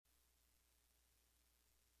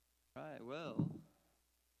right, well,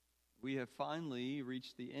 we have finally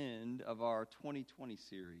reached the end of our 2020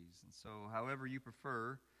 series. And so, however you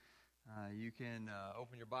prefer, you can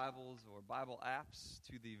open your Bibles or Bible apps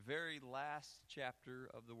to the very last chapter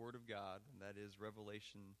of the Word of God, and that is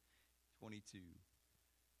Revelation 22.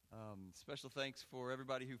 Special thanks for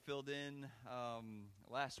everybody who filled in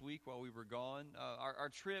last week while we were gone. Our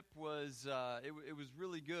trip was it was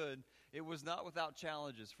really good. It was not without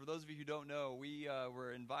challenges. For those of you who don't know, we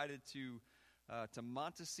were invited to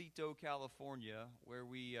Montecito, California, where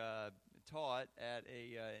we taught at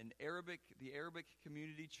the Arabic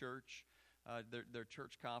Community Church, their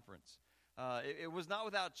church conference. It was not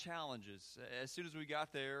without challenges. As soon as we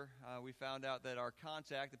got there, we found out that our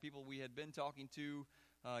contact, the people we had been talking to,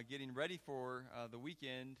 getting ready for the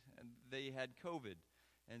weekend, they had COVID,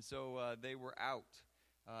 and so they were out.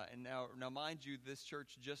 And now, mind you, this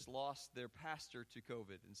church just lost their pastor to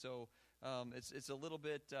COVID, and so it's a little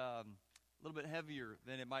bit heavier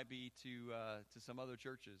than it might be to some other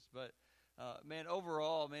churches. But man,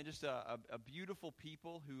 overall, just a beautiful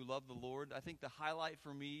people who love the Lord. I think the highlight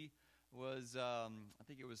for me was I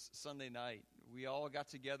think it was Sunday night. We all got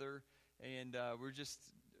together and we're just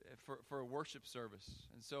for a worship service.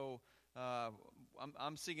 And so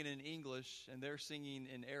I'm singing in English and they're singing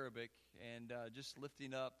in Arabic and just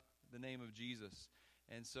lifting up the name of Jesus.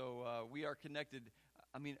 And so we are connected.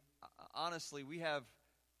 I mean, honestly, we have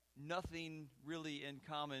nothing really in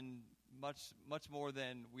common, much more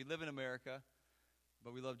than we live in America,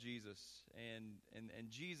 but we love Jesus, and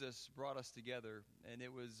Jesus brought us together, and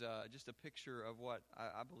it was just a picture of what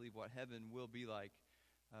I believe what heaven will be like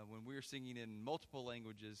when we're singing in multiple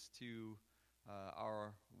languages to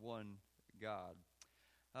our one God.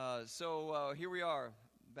 So here we are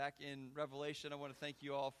back in Revelation. I want to thank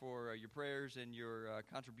you all for your prayers and your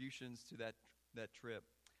contributions to that trip.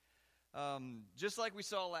 Just like we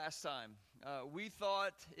saw last time, we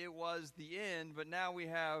thought it was the end, but now we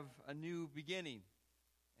have a new beginning.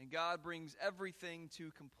 And God brings everything to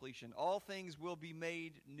completion. All things will be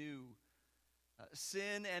made new.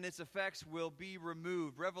 Sin and its effects will be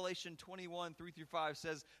removed. Revelation 21, 3-5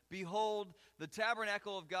 says, "Behold, the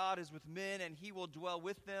tabernacle of God is with men, and he will dwell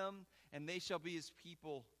with them, and they shall be his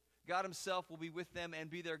people. God himself will be with them and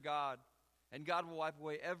be their God. And God will wipe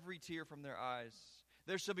away every tear from their eyes.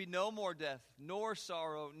 There shall be no more death, nor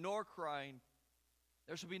sorrow, nor crying.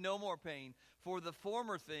 There shall be no more pain, for the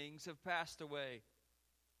former things have passed away."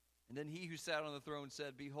 And then he who sat on the throne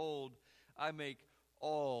said, "Behold, I make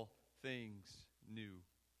all things new."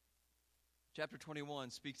 Chapter 21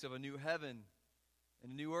 speaks of a new heaven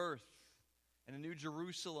and a new earth and a new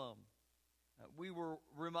Jerusalem. We were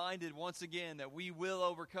reminded once again that we will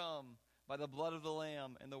overcome by the blood of the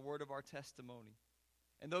Lamb and the word of our testimony.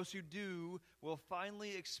 And those who do will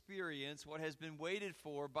finally experience what has been waited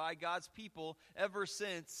for by God's people ever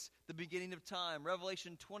since the beginning of time.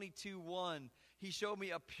 Revelation 22:1, "He showed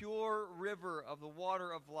me a pure river of the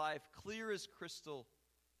water of life, clear as crystal,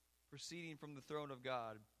 proceeding from the throne of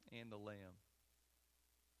God and the Lamb."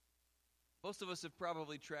 Most of us have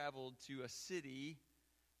probably traveled to a city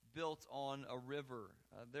built on a river.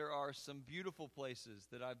 There are some beautiful places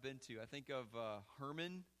that I've been to. I think of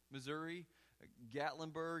Herman, Missouri,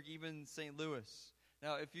 Gatlinburg, even St. Louis.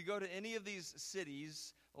 Now, if you go to any of these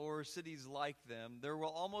cities or cities like them, there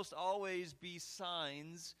will almost always be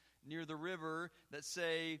signs near the river that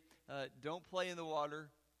say, don't play in the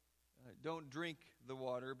water, don't drink the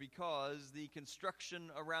water, because the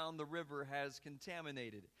construction around the river has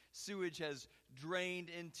contaminated. Sewage has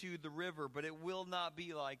drained into the river, but it will not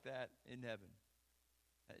be like that in heaven.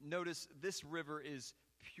 Notice this river is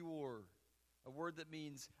pure, a word that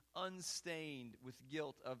means unstained with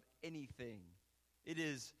guilt of anything. It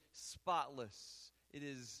is spotless. It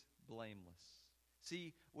is blameless.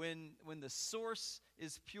 See, when the source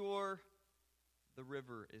is pure, the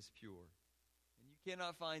river is pure. And you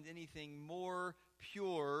cannot find anything more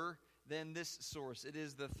pure than this source. It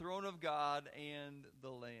is the throne of God and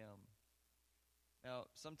the Lamb. Now,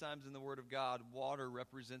 sometimes in the Word of God, water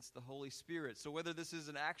represents the Holy Spirit. So whether this is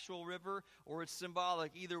an actual river or it's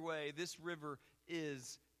symbolic, either way, this river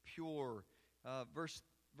is pure. Verse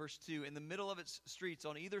 2, "In the middle of its streets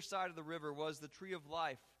on either side of the river was the tree of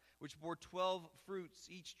life, which bore 12 fruits,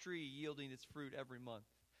 each tree yielding its fruit every month.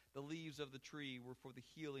 The leaves of the tree were for the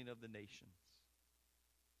healing of the nations."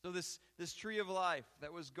 So this tree of life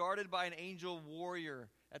that was guarded by an angel warrior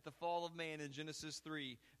at the fall of man in Genesis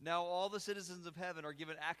 3, now all the citizens of heaven are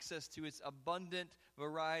given access to its abundant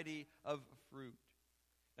variety of fruit.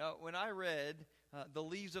 Now, when I read the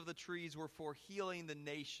leaves of the trees were for healing the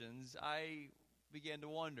nations, I began to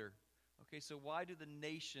wonder, okay, so why do the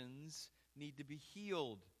nations need to be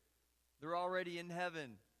healed? They're already in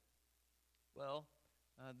heaven. Well,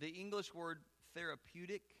 the English word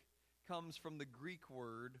therapeutic comes from the Greek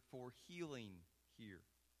word for healing here.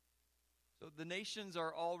 So the nations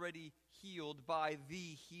are already healed by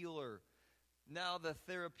the healer. Now the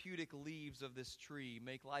therapeutic leaves of this tree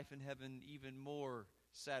make life in heaven even more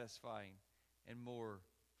satisfying and more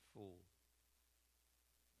full.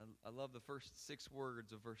 I love the first 6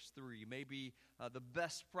 words of verse 3. Maybe the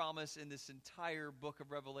best promise in this entire book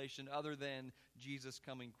of Revelation other than Jesus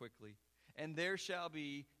coming quickly. And there shall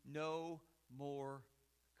be no more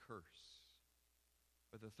curse.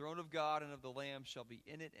 But the throne of God and of the Lamb shall be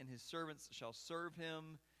in it, and his servants shall serve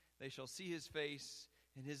him. They shall see his face,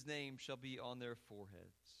 and his name shall be on their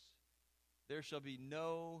foreheads. There shall be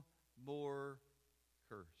no more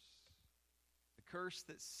curse. The curse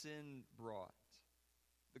that sin brought.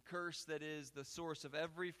 The curse that is the source of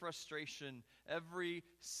every frustration, every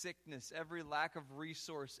sickness, every lack of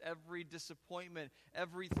resource, every disappointment,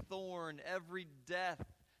 every thorn, every death.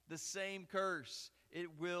 The same curse.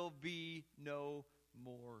 It will be no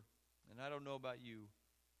more. And I don't know about you,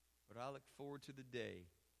 but I look forward to the day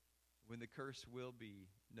when the curse will be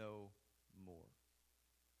no more.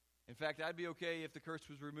 In fact, I'd be okay if the curse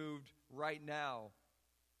was removed right now.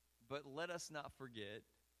 But let us not forget,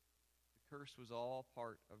 the curse was all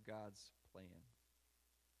part of God's plan.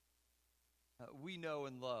 We know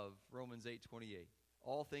and love Romans 8:28.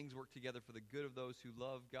 All things work together for the good of those who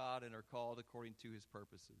love God and are called according to his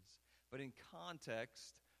purposes. But in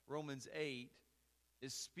context, Romans 8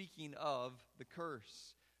 is speaking of the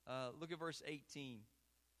curse. Look at verse 18.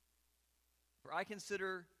 For I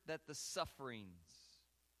consider that these sufferings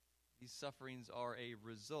are a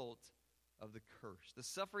result of the curse. The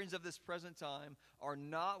sufferings of this present time are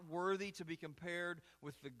not worthy to be compared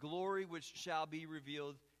with the glory which shall be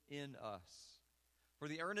revealed in us. For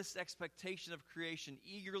the earnest expectation of creation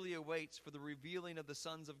eagerly awaits for the revealing of the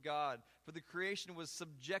sons of God. For the creation was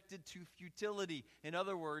subjected to futility. In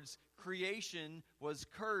other words, creation was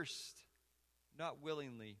cursed, not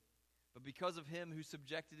willingly, but because of him who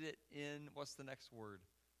subjected it in, what's the next word?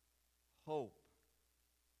 Hope.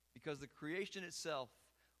 Because the creation itself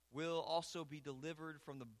will also be delivered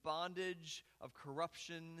from the bondage of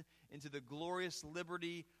corruption into the glorious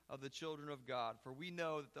liberty of the children of God. For we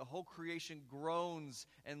know that the whole creation groans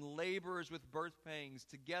and labors with birth pangs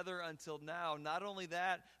together until now. Not only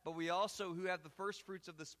that, but we also who have the first fruits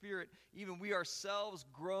of the Spirit, even we ourselves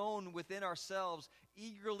groan within ourselves,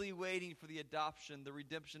 eagerly waiting for the adoption, the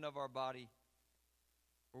redemption of our body.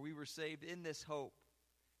 For we were saved in this hope.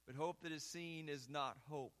 But hope that is seen is not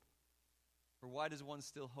hope. For why does one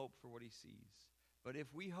still hope for what he sees? But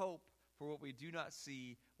if we hope for what we do not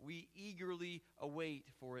see, we eagerly await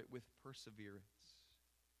for it with perseverance.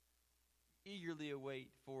 Eagerly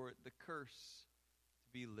await for the curse to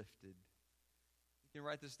be lifted. You can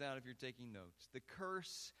write this down if you're taking notes. The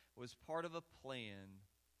curse was part of a plan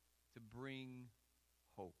to bring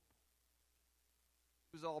hope.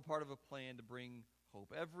 It was all part of a plan to bring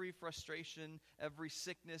hope. Every frustration, every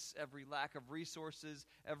sickness, every lack of resources,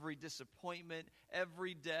 every disappointment,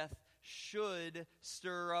 every death should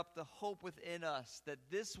stir up the hope within us that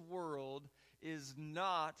this world is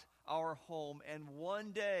not our home, and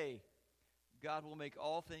one day God will make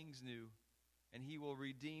all things new, and he will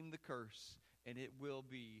redeem the curse, and it will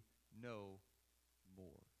be no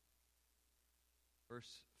more.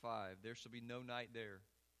 Verse 5, there shall be no night there.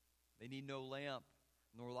 They need no lamp,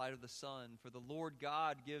 nor light of the sun, for the Lord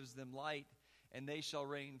God gives them light, and they shall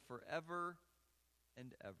reign forever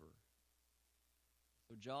and ever.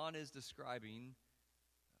 So John is describing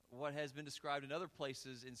what has been described in other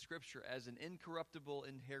places in Scripture as an incorruptible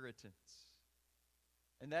inheritance.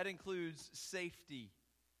 And that includes safety.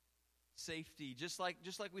 Safety, just like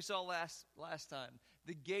we saw last time.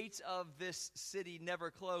 The gates of this city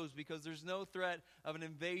never close because there's no threat of an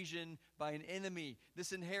invasion by an enemy.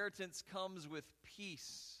 This inheritance comes with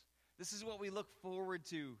peace. This is what we look forward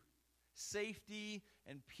to. Safety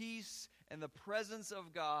and peace and the presence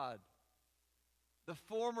of God. The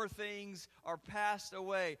former things are passed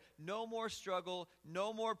away. No more struggle,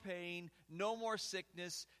 no more pain, no more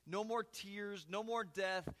sickness, no more tears, no more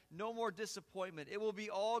death, no more disappointment. It will be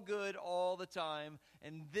all good all the time.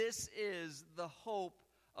 And this is the hope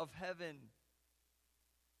of heaven.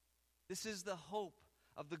 This is the hope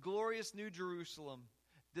of the glorious New Jerusalem,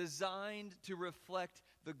 designed to reflect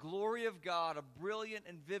the glory of God, a brilliant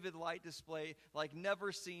and vivid light display like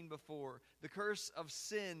never seen before. The curse of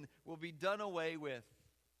sin will be done away with.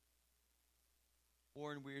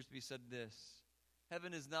 Warren Wiersbe said this: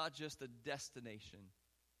 heaven is not just a destination,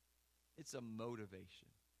 it's a motivation.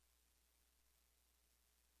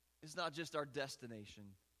 It's not just our destination,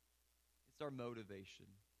 It's our motivation.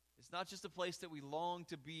 It's not just a place that we long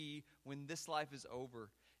to be when this life is over.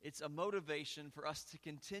 It's a motivation for us to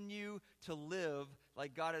continue to live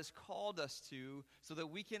like God has called us to so that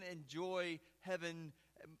we can enjoy heaven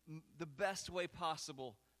the best way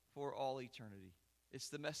possible for all eternity. It's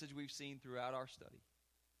the message we've seen throughout our study.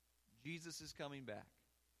 Jesus is coming back.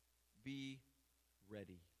 Be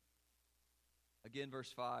ready. Again,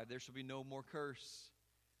 verse 5, there shall be no more curse.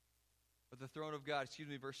 But the throne of God,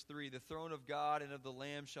 verse 3, the throne of God and of the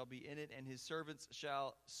Lamb shall be in it, and his servants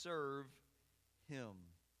shall serve him.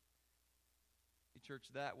 Church,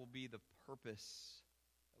 that will be the purpose.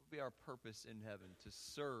 That will be our purpose in heaven, to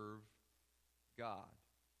serve God.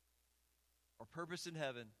 Our purpose in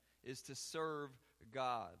heaven is to serve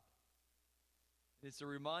God. And it's a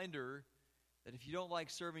reminder that if you don't like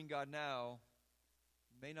serving God now,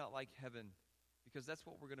 you may not like heaven, because that's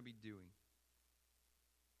what we're going to be doing.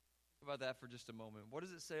 Think about that for just a moment. What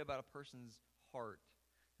does it say about a person's heart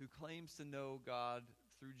who claims to know God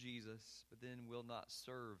through Jesus, but then will not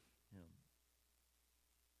serve him?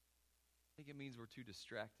 I think it means we're too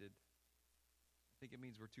distracted. I think it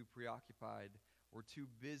means we're too preoccupied. We're too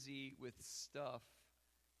busy with stuff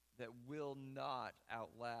that will not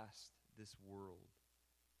outlast this world.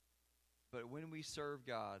 But when we serve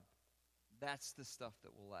God, that's the stuff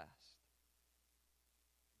that will last.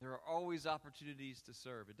 There are always opportunities to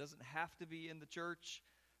serve. It doesn't have to be in the church.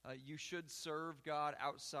 You should serve God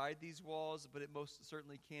outside these walls, but it most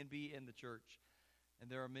certainly can be in the church. And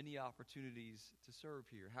there are many opportunities to serve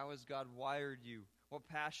here. How has God wired you? What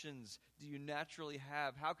passions do you naturally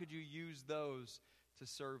have? How could you use those to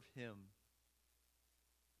serve him?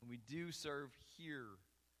 When we do serve here,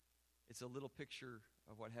 it's a little picture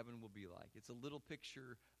of what heaven will be like. It's a little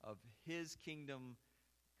picture of his kingdom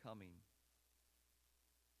coming.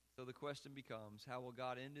 So the question becomes, how will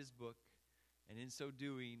God end his book, and in so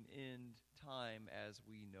doing, end time as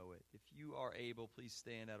we know it? If you are able, please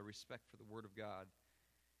stand out of respect for the word of God.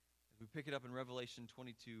 We pick it up in Revelation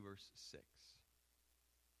 22, verse 6.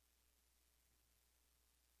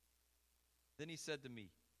 Then he said to me,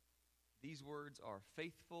 these words are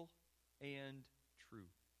faithful and true.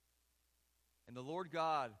 And the Lord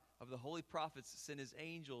God of the holy prophets sent his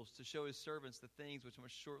angels to show his servants the things which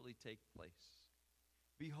must shortly take place.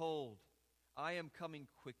 Behold, I am coming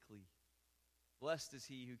quickly. Blessed is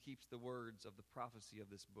he who keeps the words of the prophecy of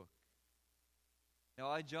this book. Now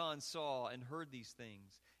I, John, saw and heard these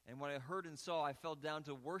things. And when I heard and saw, I fell down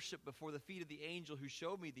to worship before the feet of the angel who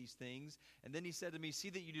showed me these things. And then he said to me,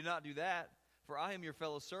 see that you do not do that, for I am your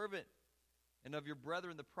fellow servant, and of your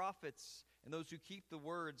brethren the prophets, and those who keep the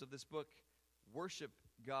words of this book. Worship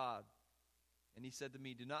God. And he said to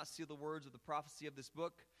me, do not seal the words of the prophecy of this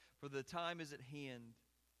book, for the time is at hand.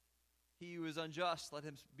 He who is unjust, let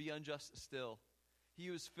him be unjust still. He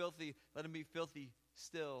who is filthy, let him be filthy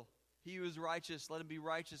still. He who is righteous, let him be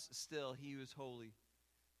righteous still. He who is holy,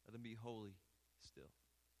 let him be holy still.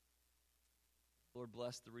 Lord,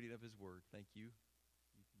 bless the reading of his word. Thank you.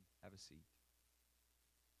 You can have a seat.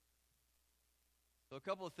 So a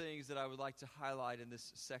couple of things that I would like to highlight in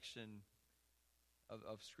this section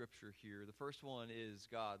of Scripture here. The first one is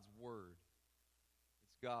God's word.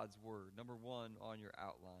 It's God's word. Number one on your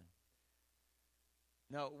outline.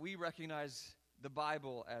 Now, we recognize the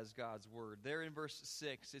Bible as God's word. There in verse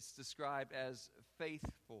 6, it's described as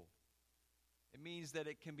faithful. It means that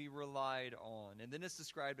it can be relied on. And then it's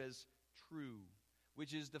described as true,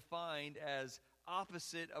 which is defined as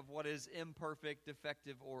opposite of what is imperfect,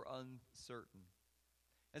 defective, or uncertain.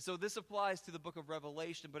 And so this applies to the book of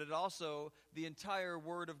Revelation, but it also the entire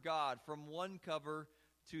Word of God from one cover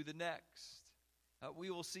to the next.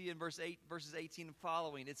 We will see in verses 18 and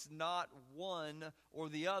following, it's not one or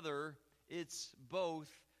the other, it's both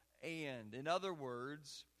and. In other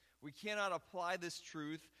words, we cannot apply this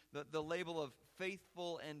truth, the label of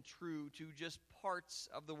faithful and true, to just parts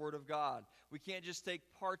of the Word of God. We can't just take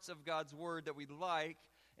parts of God's Word that we like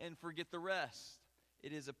and forget the rest.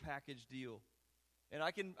 It is a package deal. And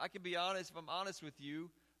I can be honest, if I'm honest with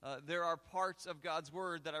you, there are parts of God's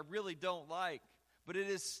Word that I really don't like, but it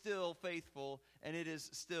is still faithful and it is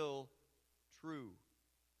still true.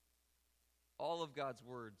 All of God's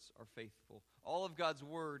words are faithful. All of God's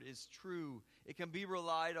Word is true. It can be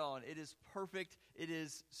relied on. It is perfect. It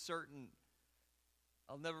is certain.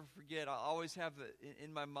 I'll never forget, I always have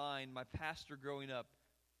in my mind my pastor growing up.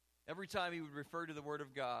 Every time he would refer to the Word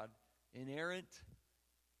of God, inerrant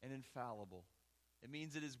and infallible. It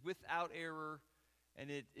means it is without error,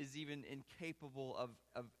 and it is even incapable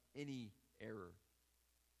of any error.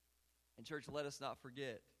 And church, let us not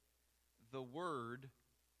forget, the Word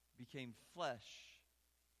became flesh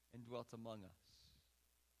and dwelt among us.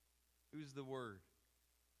 Who's the Word?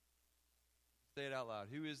 Say it out loud.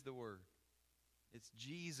 Who is the Word? It's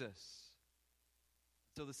Jesus.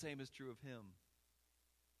 So the same is true of him.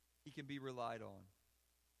 He can be relied on.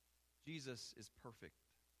 Jesus is perfect.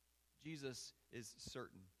 Jesus is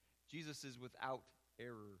certain. Jesus is without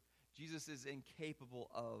error. Jesus is incapable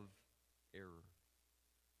of error.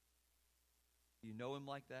 Do you know him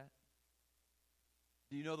like that?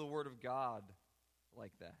 Do you know the Word of God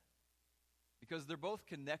like that? Because they're both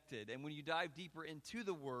connected, and when you dive deeper into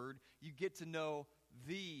the Word, you get to know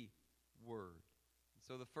the Word.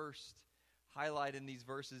 So the first highlight in these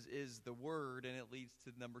verses is the Word, and it leads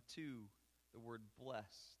to number 2, the word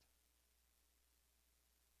blessed.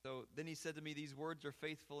 So then he said to me, these words are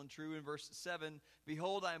faithful and true. In verse 7,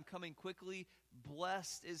 behold, I am coming quickly.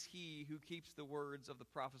 Blessed is he who keeps the words of the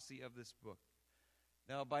prophecy of this book.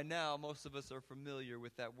 Now, by now, most of us are familiar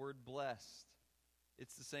with that word blessed.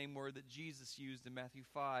 It's the same word that Jesus used in Matthew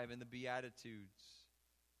 5 in the Beatitudes.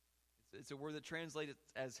 It's a word that translates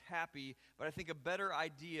as happy, but I think a better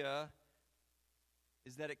idea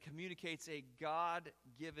is that it communicates a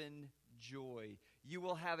God-given joy. You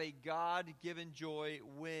will have a God-given joy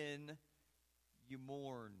when you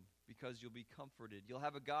mourn, because you'll be comforted. You'll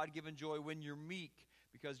have a God-given joy when you're meek,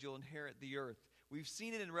 because you'll inherit the earth. We've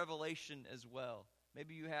seen it in Revelation as well.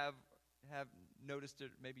 Maybe you have noticed it,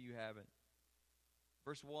 maybe you haven't.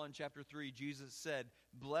 Verse 1, chapter 3, Jesus said,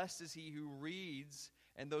 blessed is he who reads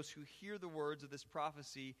and those who hear the words of this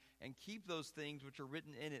prophecy and keep those things which are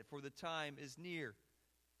written in it, for the time is near.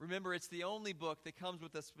 Remember, it's the only book that comes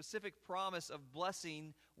with a specific promise of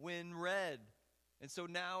blessing when read. And so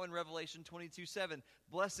now in Revelation 22:7,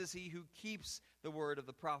 blessed is he who keeps the word of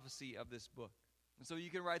the prophecy of this book. And so you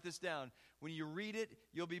can write this down. When you read it,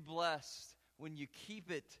 you'll be blessed. When you keep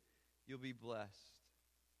it, you'll be blessed.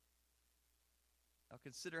 Now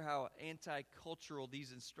consider how anti-cultural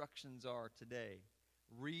these instructions are today.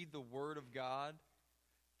 Read the Word of God.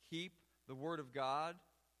 Keep the Word of God.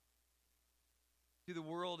 To the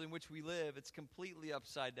world in which we live, it's completely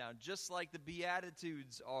upside down, just like the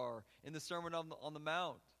Beatitudes are in the Sermon on the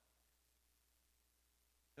Mount.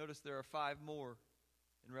 Notice there are 5 more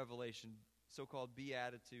in Revelation, so-called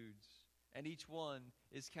Beatitudes, and each one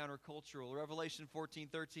is countercultural. Revelation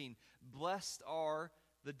 14:13, blessed are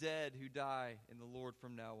the dead who die in the Lord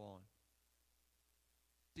from now on.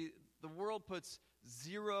 See, the world puts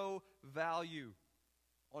zero value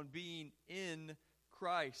on being in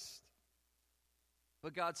Christ.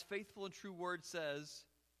 But God's faithful and true word says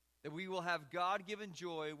that we will have God-given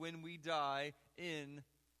joy when we die in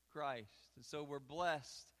Christ. And so we're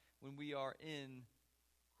blessed when we are in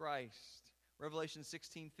Christ. Revelation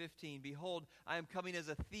 16:15, behold, I am coming as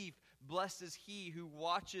a thief. Blessed is he who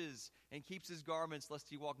watches and keeps his garments, lest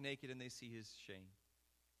he walk naked and they see his shame.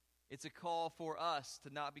 It's a call for us to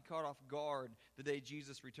not be caught off guard the day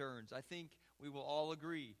Jesus returns. I think we will all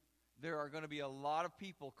agree there are going to be a lot of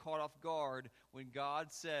people caught off guard when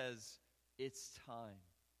God says it's time.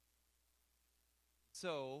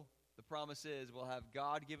 So the promise is we'll have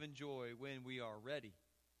God-given joy when we are ready.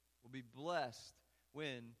 We'll be blessed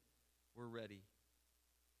when we're ready.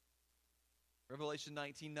 Revelation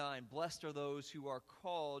 19:9, blessed are those who are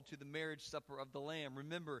called to the marriage supper of the Lamb.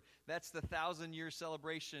 Remember, that's the 1,000-year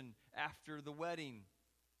celebration after the wedding.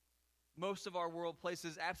 Most of our world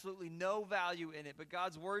places absolutely no value in it, but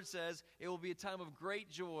God's word says it will be a time of great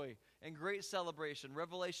joy and great celebration.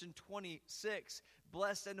 Revelation 26,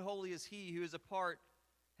 blessed and holy is he who has a part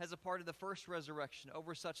in the first resurrection.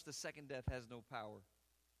 Over such the second death has no power.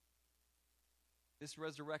 This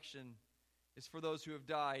resurrection is for those who have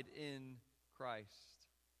died in Christ.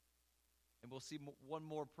 And we'll see one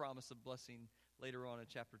more promise of blessing later on in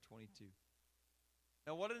chapter 22.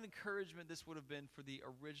 Now, what an encouragement this would have been for the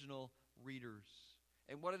original readers.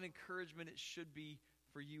 And what an encouragement it should be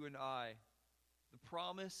for you and I. The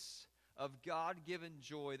promise of God-given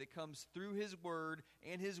joy that comes through his word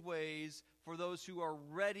and his ways for those who are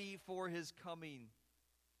ready for his coming.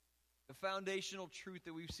 The foundational truth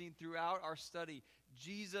that we've seen throughout our study,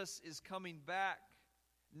 Jesus is coming back.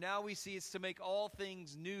 Now we see it's to make all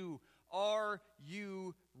things new. Are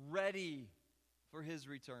you ready for his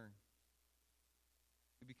return?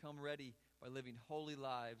 We become ready by living holy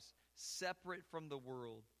lives, separate from the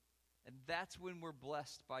world. And that's when we're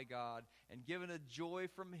blessed by God and given a joy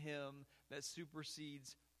from him that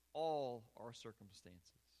supersedes all our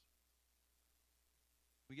circumstances.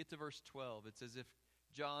 We get to verse 12. It's as if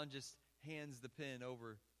John just hands the pen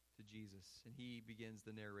over to Jesus, and he begins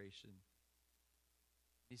the narration.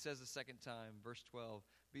 He says the second time, verse 12,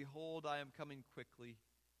 behold, I am coming quickly.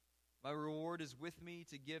 My reward is with me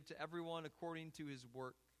to give to everyone according to his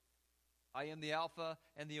work. I am the Alpha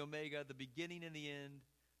and the Omega, the beginning and the end,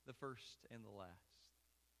 the first and the last.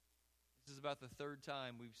 This is about the third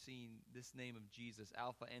time we've seen this name of Jesus,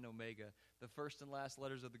 Alpha and Omega, the first and last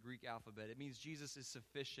letters of the Greek alphabet. It means Jesus is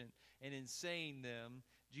sufficient, and in saying them,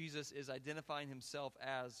 Jesus is identifying himself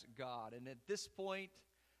as God. And at this point,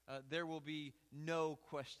 there will be no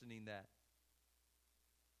questioning that.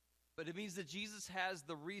 But it means that Jesus has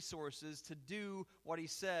the resources to do what he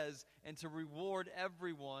says and to reward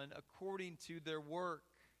everyone according to their work.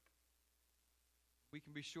 We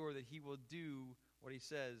can be sure that he will do what he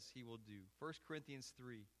says he will do. 1 Corinthians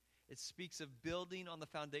 3, it speaks of building on the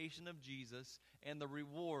foundation of Jesus and the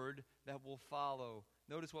reward that will follow.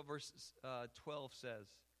 Notice what verse 12 says.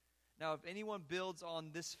 Now, if anyone builds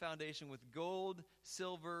on this foundation with gold,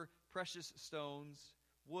 silver, precious stones,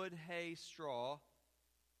 wood, hay, straw,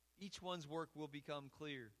 each one's work will become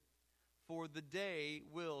clear, for the day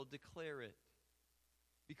will declare it,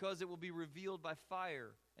 because it will be revealed by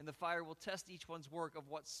fire, and the fire will test each one's work of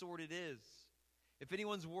what sort it is. If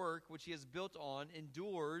anyone's work, which he has built on,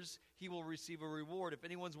 endures, he will receive a reward. If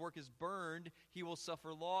anyone's work is burned, he will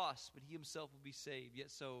suffer loss, but he himself will be saved,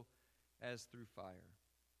 yet so as through fire.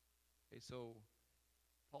 Okay, so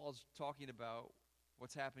Paul's talking about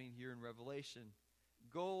what's happening here in Revelation.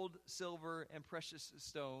 Gold, silver, and precious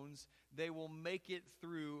stones, they will make it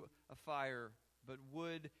through a fire, but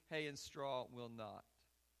wood, hay, and straw will not.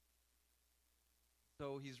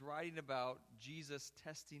 So he's writing about Jesus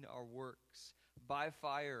testing our works by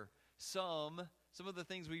fire. Some of the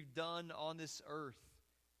things we've done on this earth,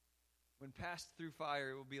 when passed through fire,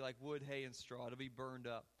 it will be like wood, hay, and straw. It'll be burned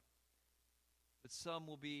up. But some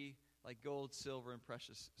will be like gold, silver, and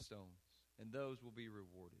precious stones, and those will be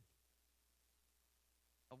rewarded.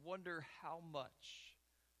 I wonder how much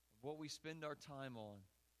of what we spend our time on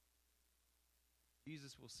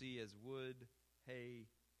Jesus will see as wood, hay,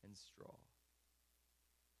 and straw.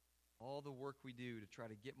 All the work we do to try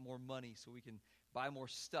to get more money so we can buy more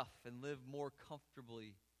stuff and live more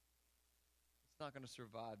comfortably, it's not going to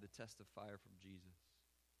survive the test of fire from Jesus.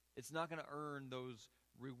 It's not going to earn those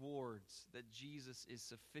rewards that Jesus is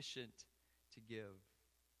sufficient to give.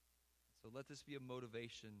 So let this be a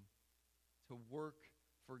motivation to work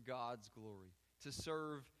for God's glory, to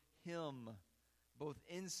serve him both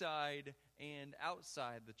inside and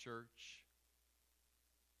outside the church.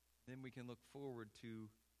 Then we can look forward to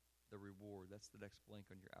the reward. That's the next blank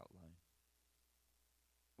on your outline.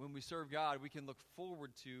 When we serve God, we can look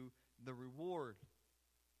forward to the reward.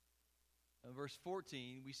 In verse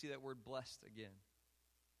 14, we see that word blessed again.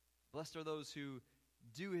 Blessed are those who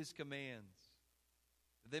do his commands,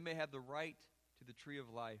 that they may have the right to the tree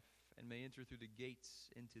of life and may enter through the gates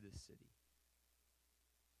into the city.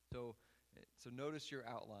 So notice your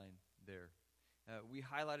outline there. We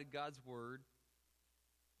highlighted God's word.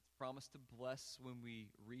 It's promised to bless when we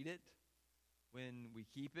read it, when we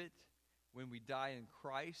keep it, when we die in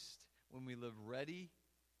Christ, when we live ready.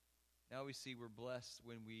 Now we see we're blessed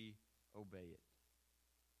when we obey it.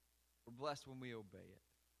 We're blessed when we obey it.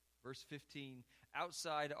 Verse 15,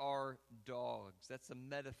 outside are dogs. That's a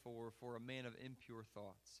metaphor for a man of impure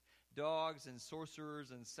thoughts. Dogs and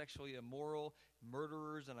sorcerers and sexually immoral,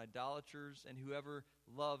 murderers and idolaters, and whoever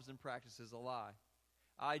loves and practices a lie.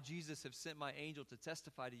 I, Jesus, have sent my angel to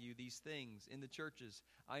testify to you these things in the churches.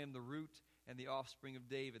 I am the root and the offspring of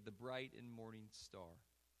David, the bright and morning star.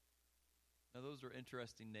 Now those are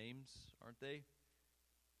interesting names, aren't they?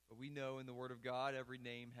 But we know in the Word of God, every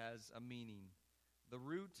name has a meaning. The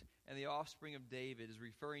root and the offspring of David is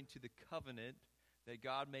referring to the covenant that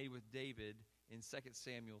God made with David in 2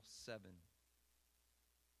 Samuel 7.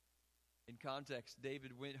 In context,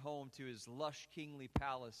 David went home to his lush kingly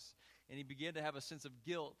palace, and he began to have a sense of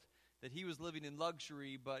guilt that he was living in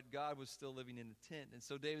luxury, but God was still living in a tent. And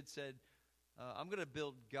so David said, I'm going to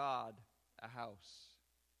build God a house.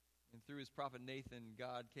 And through his prophet Nathan,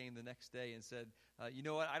 God came the next day and said, you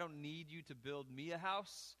know what? I don't need you to build me a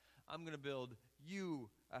house. I'm going to build you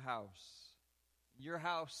a house. Your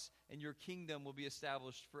house and your kingdom will be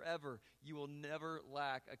established forever. You will never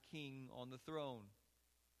lack a king on the throne.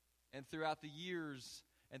 And throughout the years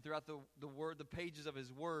and throughout the pages of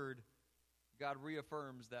his word, God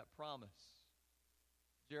reaffirms that promise.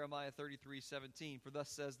 Jeremiah 33:17, for thus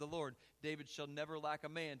says the Lord, David shall never lack a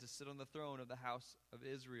man to sit on the throne of the house of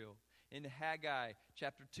Israel. In Haggai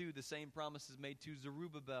chapter 2, the same promise is made to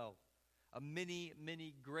Zerubbabel, a many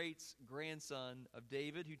greats grandson of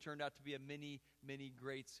David, who turned out to be a many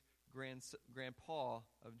greats grandpa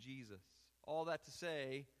of Jesus. All that to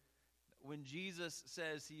say, when Jesus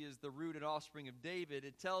says he is the root and offspring of David,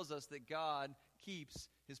 it tells us that God keeps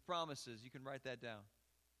his promises. You can write that down.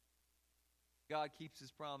 God keeps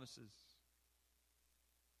his promises.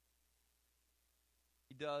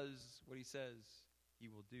 He does what he says he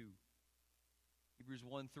will do. Hebrews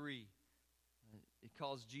 1:3, it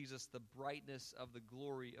calls Jesus the brightness of the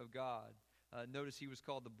glory of God. Notice he was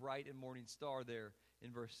called the bright and morning star there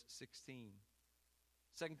in verse 16.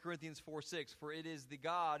 2 Corinthians 4:6, for it is the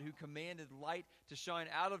God who commanded light to shine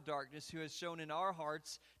out of darkness, who has shown in our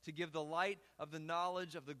hearts to give the light of the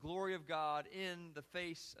knowledge of the glory of God in the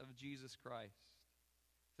face of Jesus Christ.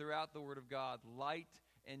 Throughout the Word of God, light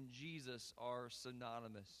and Jesus are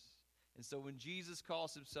synonymous. And so when Jesus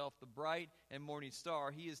calls himself the bright and morning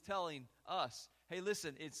star, he is telling us, hey,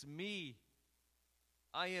 listen, it's me.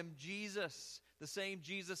 I am Jesus, the same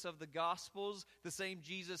Jesus of the Gospels, the same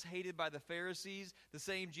Jesus hated by the Pharisees, the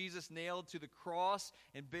same Jesus nailed to the cross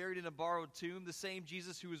and buried in a borrowed tomb, the same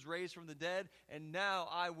Jesus who was raised from the dead, and now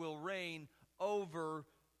I will reign over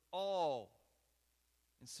all.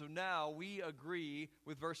 And so now we agree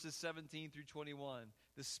with verses 17 through 21.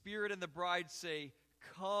 The Spirit and the bride say,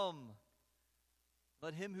 come.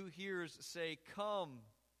 Let him who hears say, come.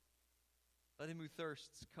 Let him who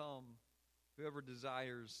thirsts come. Whoever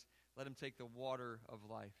desires, let him take the water of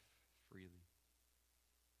life freely.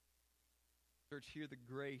 Church, hear the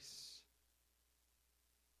grace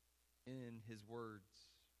in his words.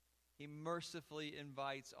 He mercifully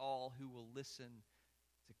invites all who will listen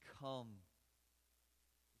to come.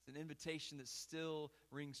 It's an invitation that still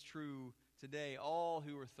rings true today. All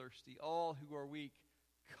who are thirsty, all who are weak,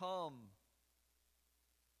 come.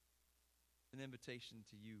 An invitation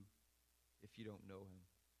to you if you don't know him.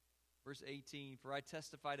 Verse 18, for I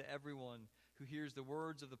testify to everyone who hears the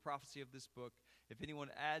words of the prophecy of this book, if anyone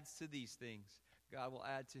adds to these things, God will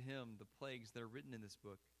add to him the plagues that are written in this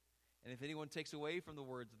book. And if anyone takes away from the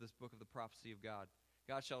words of this book of the prophecy of God,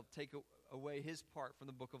 God shall take away his part from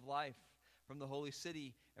the book of life, from the holy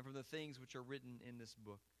city, and from the things which are written in this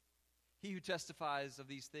book. He who testifies of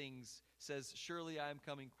these things says, surely I am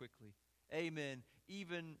coming quickly. Amen.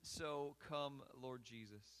 Even so, come, Lord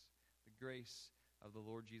Jesus. The grace of the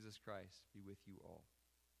Lord Jesus Christ be with you all.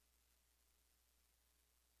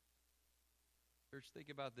 Church, think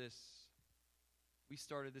about this. We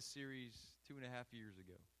started this series 2.5 years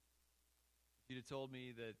ago. If you'd have told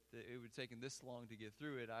me that it would have taken this long to get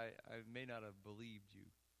through it, I may not have believed you.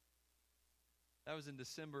 That was in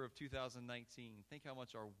December of 2019. Think how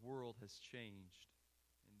much our world has changed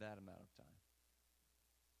in that amount of time.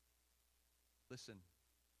 Listen,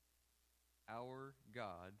 our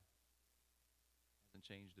God hasn't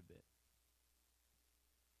changed a bit.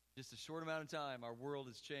 Just a short amount of time, our world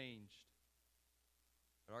has changed,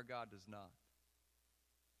 but our God does not.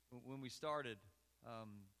 When we started,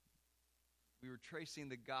 we were tracing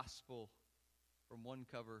the gospel from one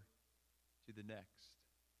cover to the next.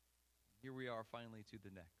 Here we are finally to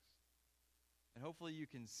the next. And hopefully you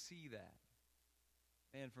can see that.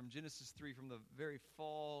 And from Genesis 3, from the very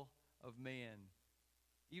fall of man,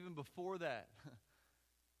 even before that,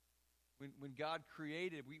 when God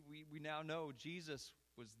created, we now know Jesus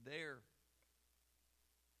was there.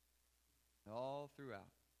 All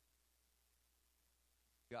throughout.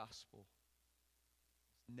 Gospel.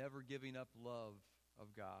 Never giving up love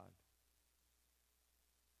of God.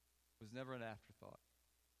 It was never an afterthought.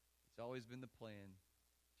 It's always been the plan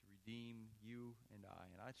to redeem you and I.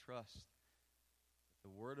 And I trust that the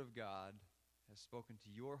Word of God has spoken to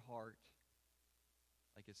your heart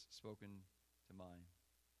like it's spoken to mine.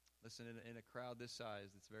 Listen, in a crowd this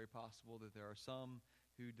size, it's very possible that there are some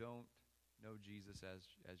who don't know Jesus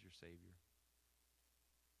as your Savior.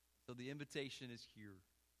 So the invitation is here.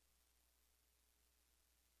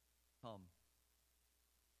 Come.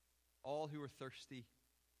 All who are thirsty,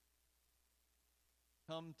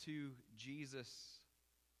 come to Jesus.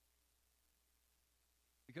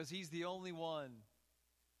 Because he's the only one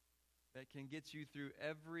that can get you through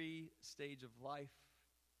every stage of life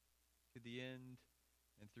to the end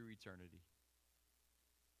and through eternity.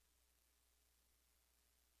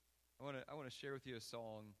 I want to share with you a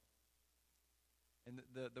song, and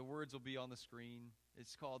the words will be on the screen.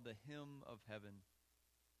 It's called The Hymn of Heaven.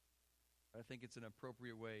 I think it's an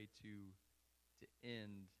appropriate way to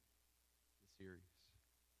end the series.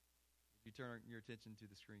 If you turn your attention to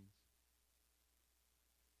the screens.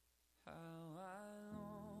 How I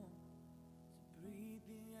long to breathe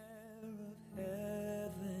the air of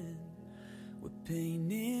heaven, where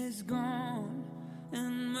pain is gone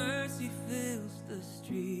and mercy fills the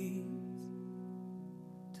streets,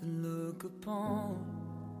 to look upon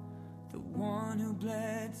the one who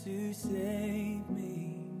bled to save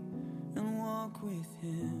me and walk with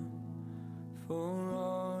him for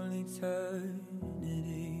all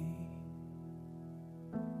eternity.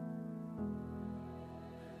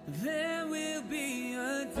 There will be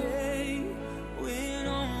a day when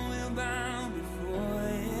all will bow before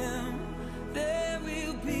him. There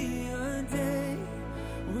will be a day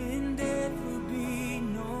when death will be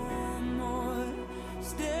no more,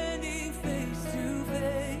 standing face to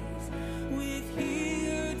face with he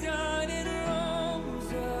who died and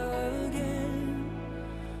rose again.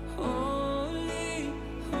 Holy,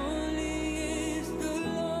 holy is the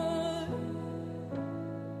Lord.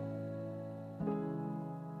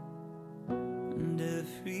 And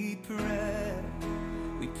every prayer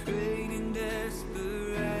we prayed in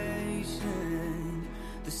desperation,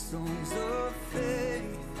 the songs of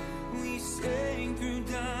faith we sang through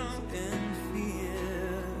doubt and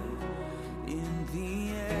fear, in the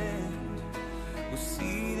end we'll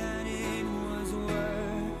see that it was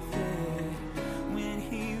worth it when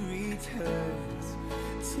he returns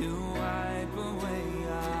to wipe away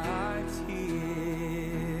our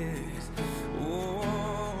tears.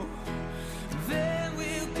 Oh, there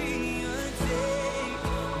will be a day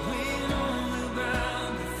when all will bow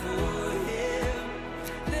before him.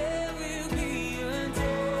 There will be a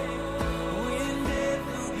day when death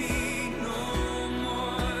will be no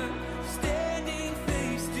more, standing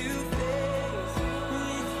face to face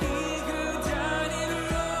with he who died and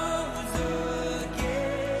rose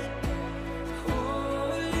again.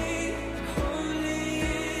 Holy, holy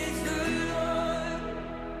is the Lord.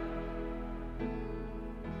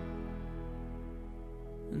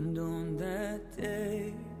 And on that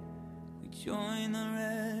day, we join the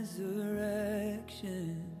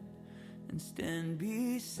resurrection and stand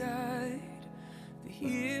beside the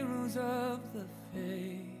heroes of the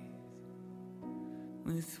faith.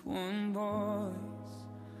 With one voice,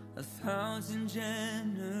 1,000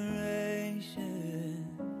 generations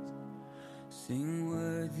sing,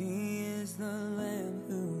 worthy is the Lamb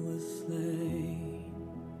who was slain.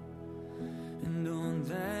 And on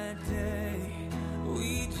that day,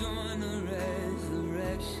 we join the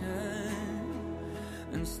resurrection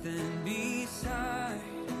and stand beside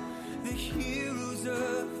the heroes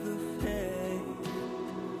of the faith.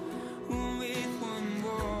 With one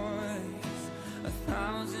voice,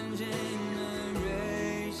 1,000 generations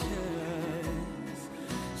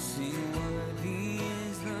sing, worthy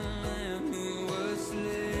is the Lamb who was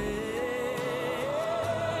slain.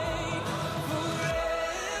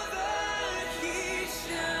 Forever he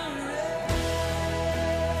shall reign.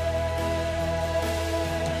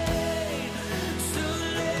 So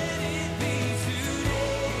let it be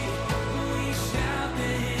today. We shout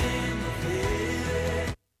the hymn of heaven.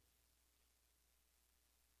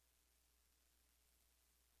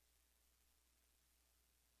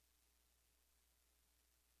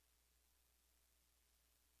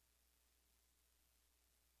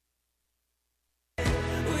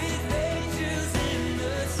 With angels in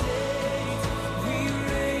the saints, we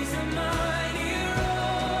raise a mighty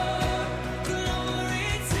roar. Glory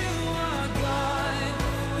to our God,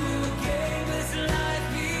 who gave us life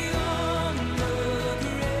beyond the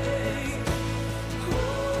grave.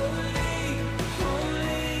 Holy,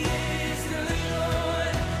 holy is the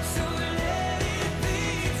Lord. So let it be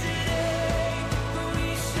today. We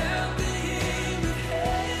shout the hymn of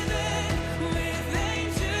heaven with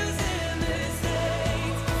angels in the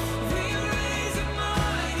saints. We raise a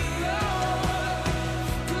mighty roar.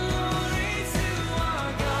 Glory to our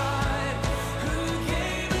God, who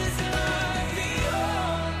gave us life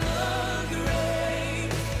beyond the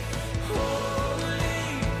grave. Holy,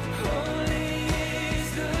 holy is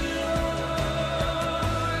the Lord.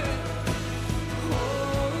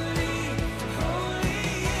 Holy,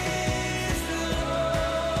 holy is the Lord.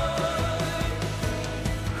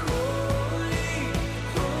 Holy,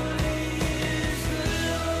 holy is the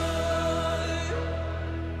Lord.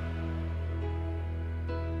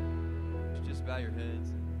 Just bow your heads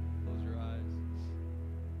and close your eyes.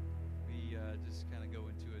 We just kind of go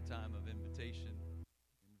into a time of invitation,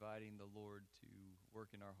 inviting the Lord to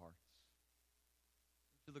work in our hearts.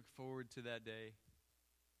 To look forward to that day.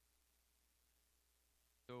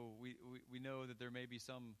 So we know that there may be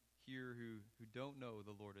some here who don't know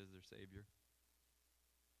the Lord as their Savior.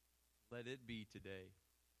 Let it be today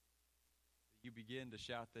that you begin to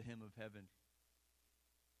shout the hymn of heaven.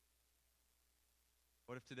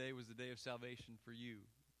 What if today was the day of salvation for you?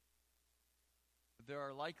 But there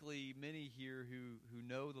are likely many here who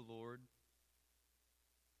know the Lord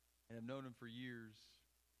and have known him for years.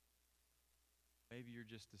 Maybe you're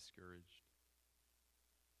just discouraged.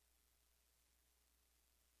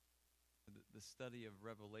 The study of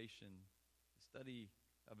Revelation, the study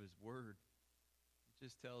of his word, it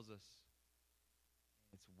just tells us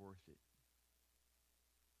it's worth it.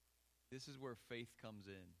 This is where faith comes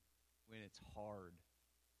in, when it's hard,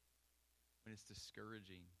 when it's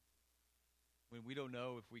discouraging, when we don't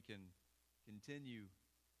know if we can continue,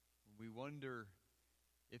 when we wonder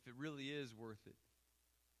if it really is worth it,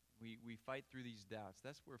 we fight through these doubts.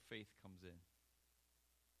 That's where faith comes in.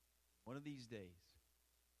 One of these days,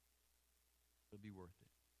 it'll be worth it.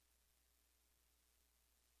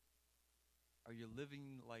 Are you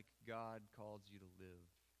living like God calls you to live?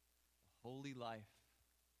 A holy life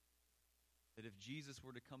that if Jesus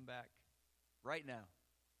were to come back right now,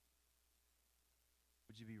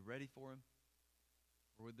 would you be ready for him?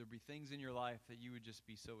 Or would there be things in your life that you would just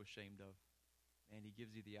be so ashamed of? And he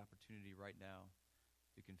gives you the opportunity right now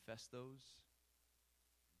to confess those,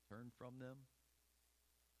 turn from them.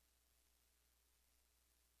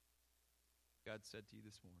 God said to you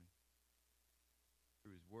this morning,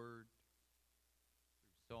 through his word,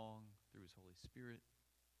 through song, through his Holy Spirit,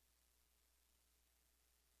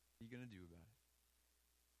 what are you going to do about it?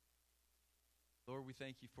 Lord, we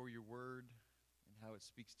thank you for your word and how it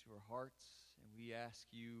speaks to our hearts. And we ask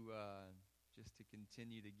you just to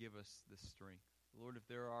continue to give us the strength. Lord, if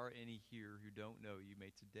there are any here who don't know you,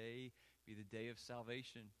 may today be the day of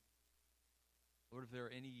salvation. Lord, if there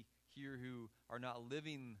are any here who are not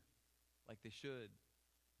living like they should,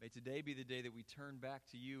 may today be the day that we turn back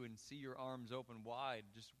to you and see your arms open wide,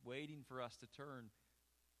 just waiting for us to turn,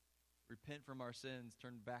 repent from our sins,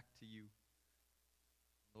 turn back to you.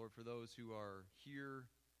 Lord, for those who are here,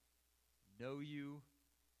 know you,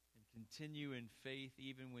 and continue in faith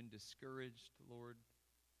even when discouraged, Lord,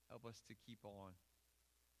 help us to keep on.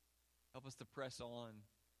 Help us to press on,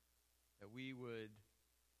 that we would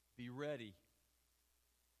be ready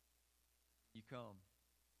when you come,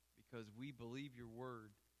 because we believe your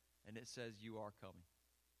word, and it says you are coming.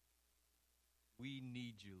 We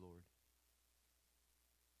need you, Lord.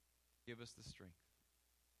 Give us the strength.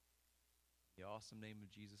 In the awesome name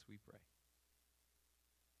of Jesus we pray.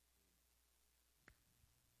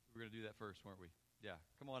 We were going to do that first, weren't we? Yeah.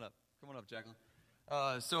 Come on up. Come on up, Jacqueline.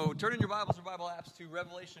 So turn in your Bibles or Bible apps to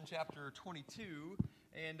Revelation chapter 22.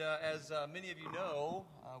 And as many of you know,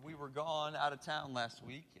 we were gone out of town last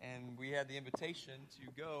week, and we had the invitation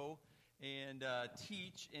to go and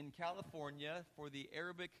teach in California for the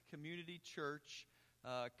Arabic Community Church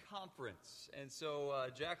conference. And so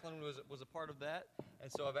Jacqueline was a part of that,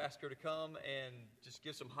 and so I've asked her to come and just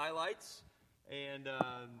give some highlights, and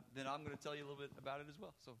then I'm going to tell you a little bit about it as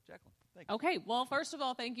well. So Jacqueline, thank you. Okay, well, first of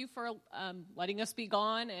all, thank you for letting us be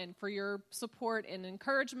gone and for your support and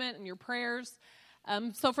encouragement and your prayers.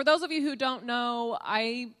 So for those of you who don't know,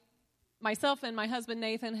 myself and my husband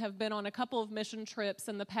Nathan have been on a couple of mission trips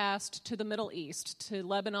in the past to the Middle East, to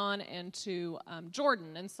Lebanon and to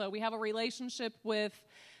Jordan. And so we have a relationship with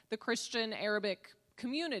the Christian Arabic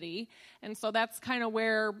community. And so that's kind of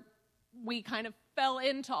where we kind of fell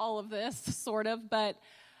into all of this, sort of. But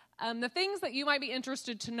the things that you might be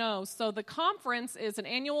interested to know. So the conference is an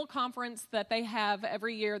annual conference that they have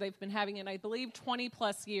every year. They've been having it, I believe, 20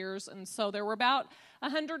 plus years. And so there were about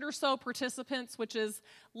 100 or so participants, which is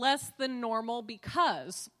less than normal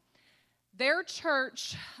because their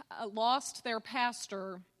church lost their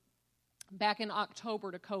pastor back in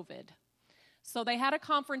October to COVID. So they had a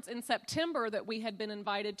conference in September that we had been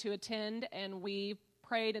invited to attend, and we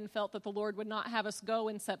prayed and felt that the Lord would not have us go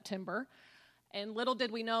in September. And little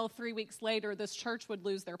did we know, 3 weeks later, this church would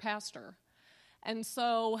lose their pastor. And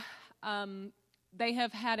so they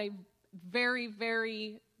have had a very,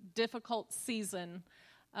 very difficult season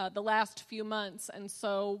the last few months. And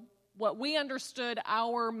so what we understood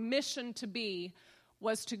our mission to be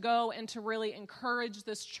was to go and to really encourage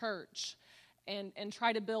this church and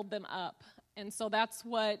try to build them up. And so that's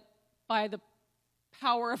what, by the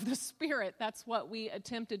power of the Spirit, that's what we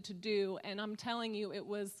attempted to do. And I'm telling you, it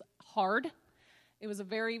was hard. It was a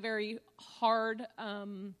very, very hard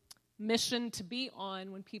mission to be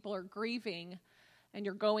on when people are grieving and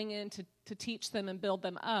you're going in to teach them and build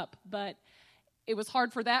them up. But it was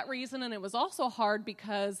hard for that reason, and it was also hard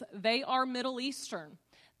because they are Middle Eastern.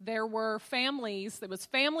 There were families, there was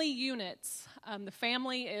family units. The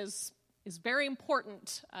family is very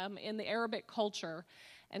important in the Arabic culture.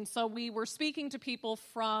 And so we were speaking to people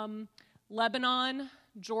from Lebanon,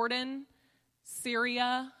 Jordan,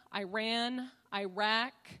 Syria, Iran,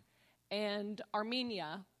 Iraq, and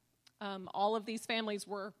Armenia. All of these families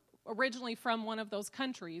were originally from one of those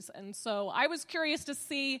countries. And so I was curious to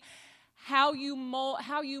see how you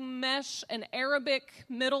mesh an Arabic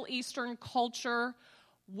Middle Eastern culture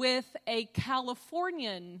with a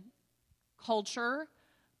Californian culture,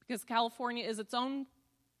 because California is its own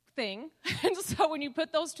thing. And so when you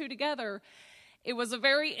put those two together, it was a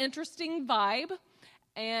very interesting vibe,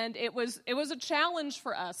 and it was a challenge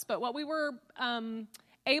for us. But what we were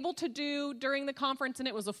able to do during the conference, and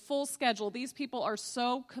it was a full schedule. These people are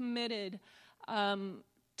so committed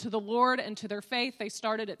to the Lord and to their faith. They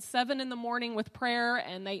started at 7 in the morning with prayer,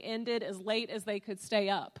 and they ended as late as they could stay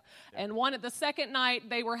up. Yeah. And the second night,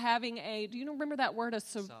 they were having do you remember that word? A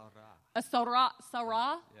sarah?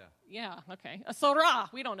 Yeah, okay. A sarah,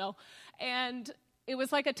 we don't know. And it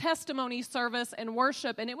was like a testimony service and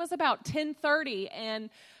worship, and it was about 10:30, and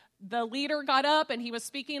the leader got up, and he was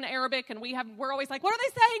speaking in Arabic, and we're always like, what are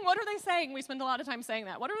they saying? What are they saying? We spend a lot of time saying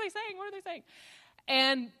that. What are they saying? What are they saying?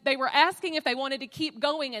 And they were asking if they wanted to keep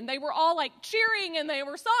going, and they were all like cheering, and they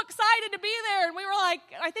were so excited to be there, and we were like,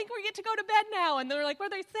 I think we get to go to bed now. And they were like,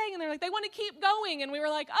 what are they saying? And they're like, they want to keep going. And we were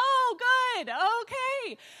like, oh, good,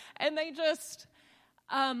 okay. And they just,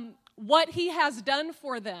 what he has done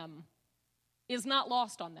for them is not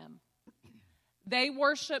lost on them. They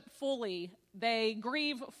worship fully. They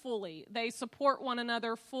grieve fully. They support one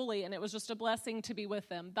another fully, and it was just a blessing to be with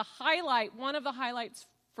them. One of the highlights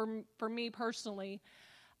for me personally,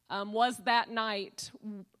 was that night.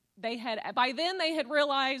 By then they had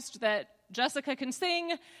realized that Jessica can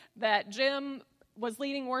sing, that Jim was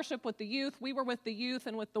leading worship with the youth. We were with the youth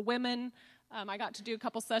and with the women. I got to do a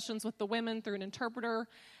couple sessions with the women through an interpreter,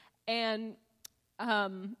 and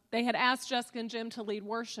they had asked Jessica and Jim to lead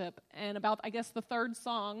worship. And about, I guess, the third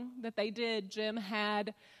song that they did, Jim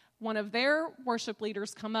had one of their worship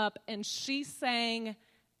leaders come up, and she sang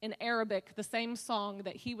in Arabic the same song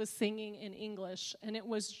that he was singing in English, and it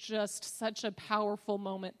was just such a powerful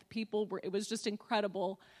moment. It was just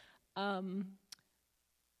incredible to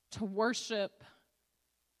worship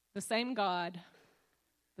the same God,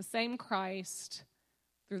 the same Christ,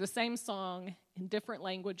 through the same song in different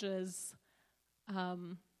languages.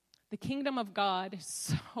 The kingdom of God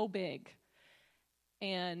is so big,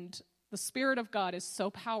 and the Spirit of God is so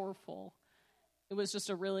powerful. It was just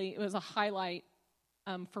it was a highlight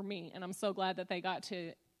for me, and I'm so glad that they got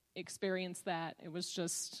to experience that. It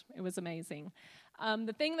was amazing.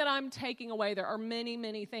 The thing that I'm taking away, there are many,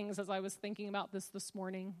 many things as I was thinking about this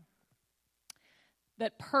morning,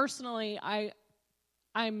 that personally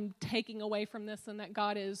I'm taking away from this and that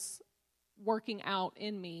God is working out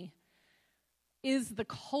in me, is the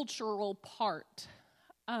cultural part.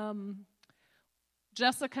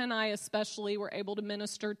 Jessica and I especially were able to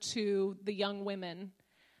minister to the young women.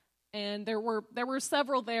 And there were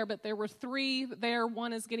several there, but there were 3 there.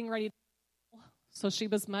 One is getting ready, so she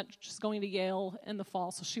was just going to Yale in the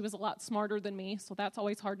fall. So she was a lot smarter than me. So that's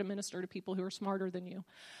always hard to minister to people who are smarter than you.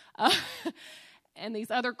 And these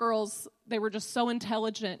other girls, they were just so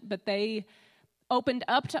intelligent, but they opened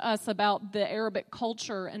up to us about the Arabic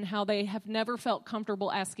culture and how they have never felt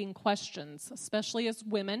comfortable asking questions, especially as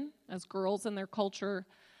women, as girls in their culture.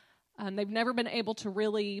 They've never been able to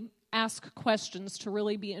really ask questions, to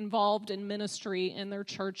really be involved in ministry in their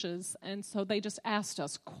churches. And so they just asked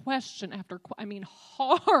us question after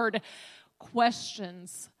hard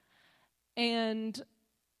questions. And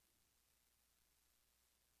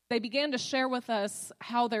they began to share with us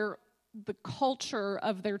how the culture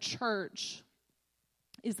of their church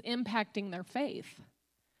is impacting their faith.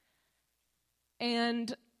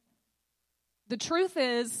 And the truth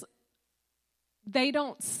is, they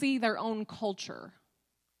don't see their own culture.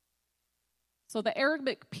 So the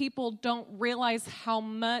Arabic people don't realize how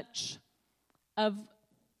much of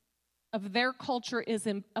their culture is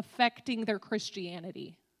affecting their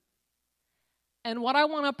Christianity. And what I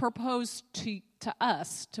want to propose to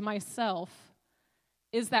us, to myself,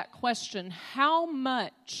 is that question: how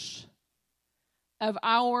much of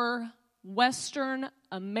our Western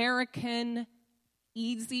American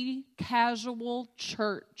easy, casual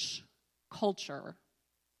church culture,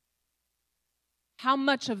 how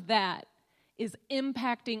much of that is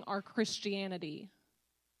impacting our Christianity,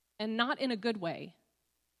 and not in a good way?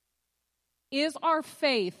 Is our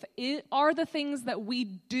faith, are the things that we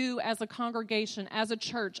do as a congregation, as a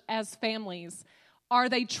church, as families, are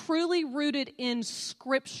they truly rooted in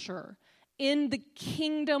Scripture, in the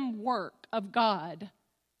kingdom work of God?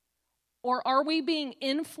 Or are we being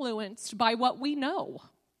influenced by what we know,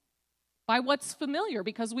 by what's familiar,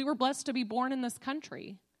 because we were blessed to be born in this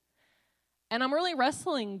country? And I'm really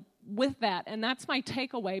wrestling with that, and that's my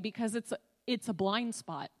takeaway, because it's a blind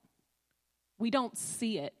spot. We don't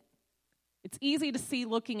see it. It's easy to see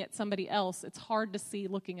looking at somebody else. It's hard to see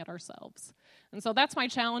looking at ourselves. And so that's my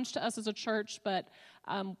challenge to us as a church, but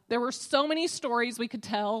there were so many stories we could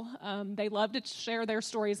tell. They love to share their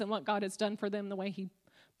stories and what God has done for them, the way He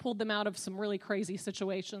pulled them out of some really crazy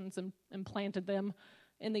situations and planted them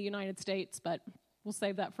in the United States, but we'll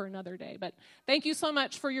save that for another day. But thank you so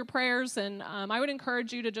much for your prayers, and I would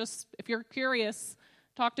encourage you to just, if you're curious,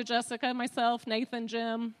 talk to Jessica, myself, Nathan,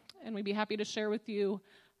 Jim, and we'd be happy to share with you.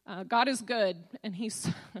 God is good, and He's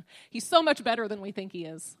so much better than we think He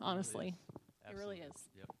is, honestly. He really is.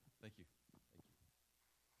 Yep. Thank you.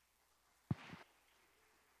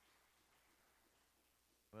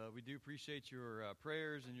 Well, we do appreciate your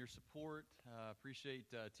prayers and your support. Appreciate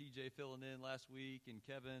TJ filling in last week and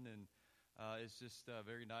Kevin, and it's just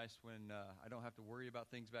very nice when I don't have to worry about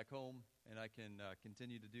things back home, and I can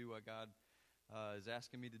continue to do what God is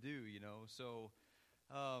asking me to do. So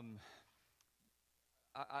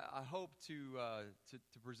I hope to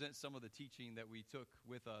present some of the teaching that we took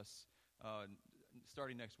with us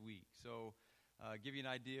starting next week. So. Give you an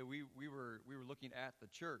idea, we were looking at the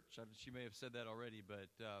church. She may have said that already, but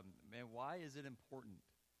man, why is it important?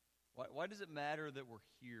 Why does it matter that we're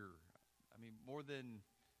here? I mean, more than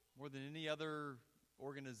any other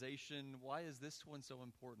organization, why is this one so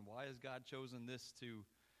important? Why has God chosen this to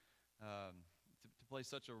play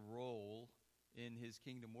such a role in His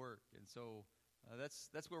kingdom work? And so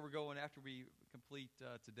that's where we're going after we complete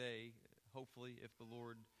today. Hopefully, if the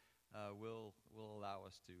Lord will allow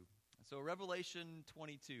us to. So Revelation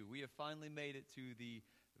 22, we have finally made it to the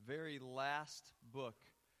very last book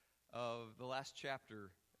of the last chapter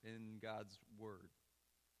in God's Word.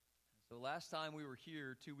 So last time we were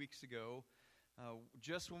here 2 weeks ago,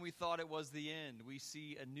 just when we thought it was the end, we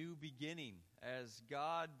see a new beginning as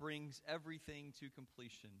God brings everything to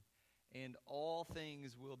completion, and all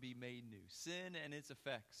things will be made new. Sin and its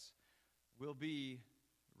effects will be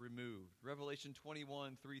removed. Revelation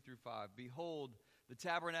 21, 3 through 5. Behold, the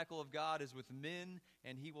tabernacle of God is with men,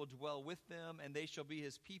 and He will dwell with them, and they shall be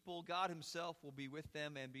His people. God Himself will be with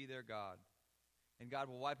them and be their God. And God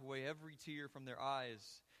will wipe away every tear from their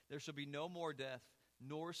eyes. There shall be no more death,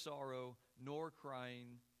 nor sorrow, nor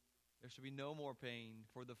crying. There shall be no more pain,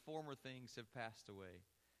 for the former things have passed away.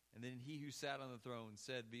 And then He who sat on the throne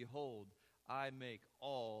said, Behold, I make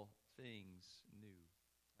all things new.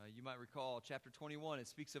 You might recall chapter 21, it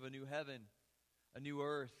speaks of a new heaven, a new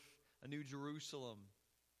earth, a new Jerusalem.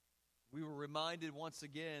 We were reminded once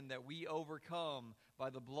again that we overcome by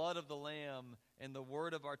the blood of the Lamb and the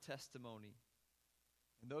word of our testimony.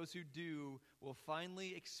 And those who do will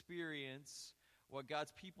finally experience what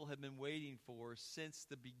God's people have been waiting for since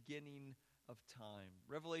the beginning of time.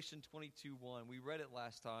 Revelation 22:1, we read it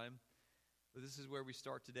last time, but this is where we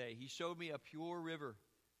start today. He showed me a pure river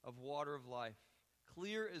of water of life,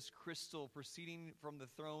 clear as crystal, proceeding from the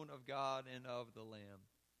throne of God and of the Lamb.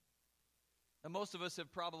 Now, most of us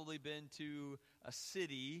have probably been to a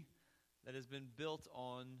city that has been built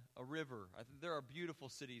on a river. I think there are beautiful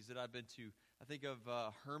cities that I've been to. I think of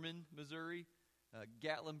Herman, Missouri,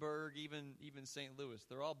 Gatlinburg, even St. Louis.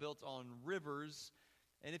 They're all built on rivers.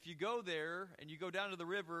 And if you go there and you go down to the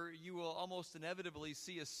river, you will almost inevitably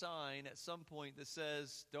see a sign at some point that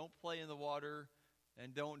says, don't play in the water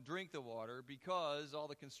and don't drink the water, because all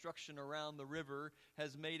the construction around the river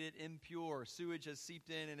has made it impure. Sewage has seeped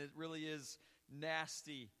in, and it really is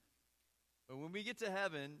nasty. But when we get to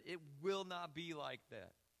heaven, it will not be like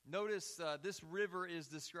that. Notice this river is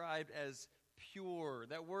described as pure.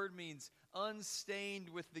 That word means unstained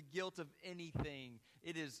with the guilt of anything.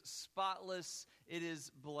 It is spotless. It is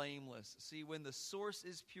blameless. See, when the source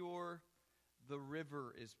is pure, the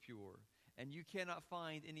river is pure. And you cannot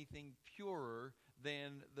find anything purer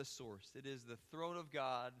than the source. It is the throne of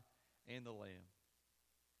God and the Lamb.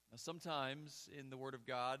 Now, sometimes in the Word of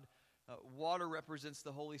God, water represents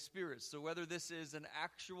the Holy Spirit. So whether this is an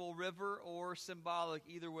actual river or symbolic,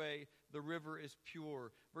 either way, the river is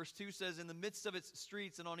pure. Verse 2 says, in the midst of its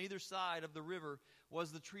streets and on either side of the river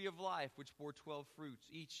was the tree of life, which bore 12 fruits,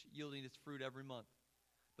 each yielding its fruit every month.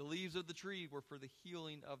 The leaves of the tree were for the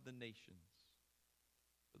healing of the nations.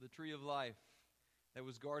 For the tree of life that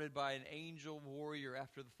was guarded by an angel warrior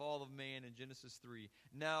after the fall of man in Genesis 3.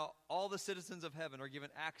 Now all the citizens of heaven are given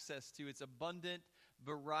access to its abundant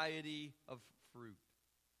variety of fruit.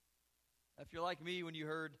 If you're like me, when you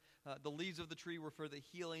heard the leaves of the tree were for the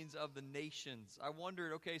healings of the nations, I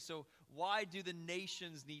wondered, okay, so why do the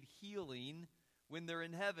nations need healing when they're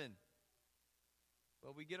in heaven?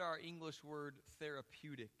 Well, we get our English word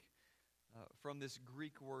therapeutic from this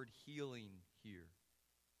Greek word healing here.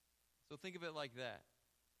 So think of it like that.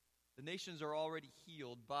 The nations are already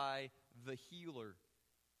healed by the healer.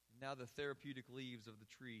 Now the therapeutic leaves of the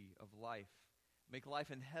tree of life make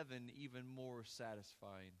life in heaven even more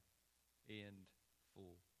satisfying and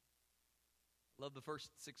full. Love the first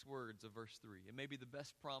 6 words of verse 3. It may be the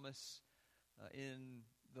best promise in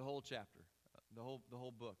the whole chapter, the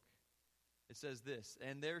whole book. It says this,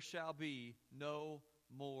 and there shall be no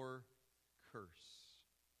more curse.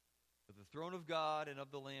 But the throne of God and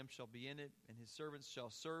of the Lamb shall be in it, and his servants shall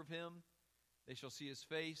serve him. They shall see his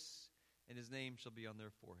face, and his name shall be on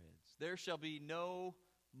their foreheads. There shall be no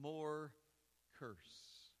more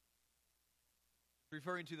curse.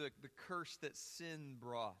 Referring to the curse that sin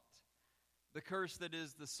brought. The curse that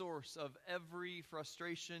is the source of every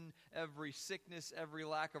frustration, every sickness, every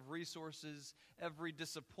lack of resources, every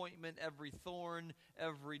disappointment, every thorn,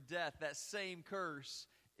 every death. That same curse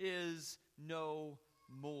is no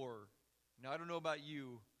more. Now, I don't know about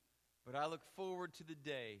you, but I look forward to the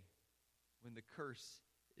day when the curse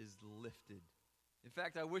is lifted. In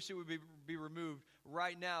fact, I wish it would be removed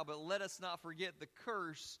right now, but let us not forget the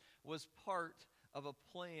curse was part of a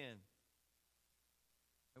plan.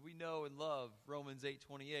 And we know and love Romans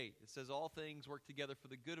 8:28. It says, all things work together for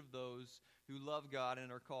the good of those who love God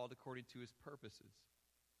and are called according to his purposes.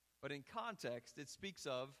 But in context, it speaks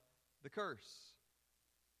of the curse.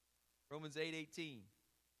 Romans 8:18.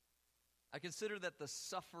 I consider that the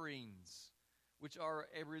sufferings which are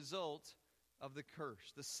a result of the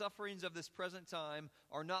curse, the sufferings of this present time,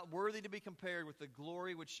 are not worthy to be compared with the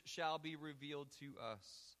glory which shall be revealed to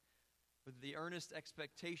us. But the earnest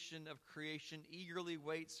expectation of creation eagerly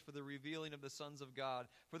waits for the revealing of the sons of God.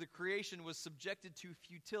 For the creation was subjected to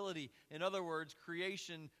futility. In other words,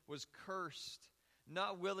 creation was cursed,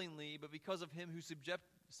 not willingly, but because of him who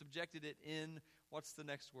subjected it in, what's the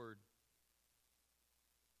next word?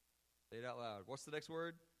 Say it out loud. What's the next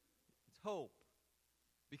word? It's hope.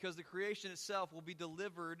 Because the creation itself will be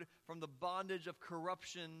delivered from the bondage of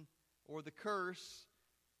corruption or the curse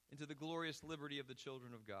into the glorious liberty of the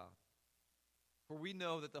children of God. For we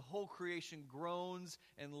know that the whole creation groans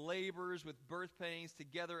and labors with birth pains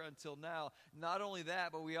together until now. Not only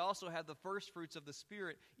that, but we also have the first fruits of the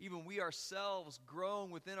Spirit. Even we ourselves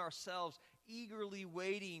groan within ourselves, eagerly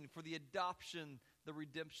waiting for the adoption, the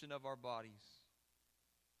redemption of our bodies.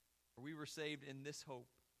 For we were saved in this hope.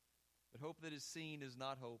 But hope that is seen is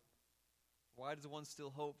not hope. Why does one still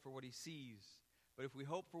hope for what he sees? But if we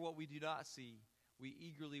hope for what we do not see, we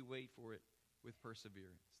eagerly wait for it with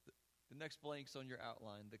perseverance. The next blank's on your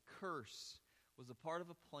outline. The curse was a part of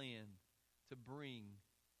a plan to bring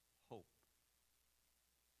hope.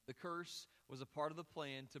 The curse was a part of the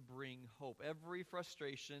plan to bring hope. Every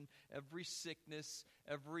frustration, every sickness,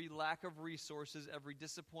 every lack of resources, every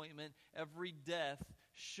disappointment, every death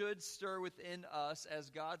should stir within us as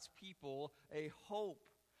God's people a hope.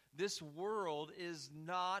 This world is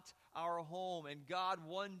not our home, and God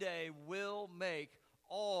one day will make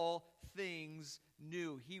all things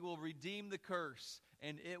new. He will redeem the curse,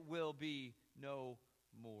 and it will be no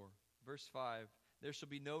more. Verse 5, there shall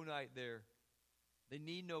be no night there. They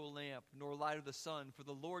need no lamp, nor light of the sun, for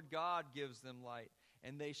the Lord God gives them light,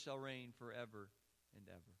 and they shall reign forever and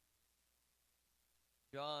ever.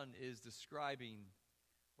 John is describing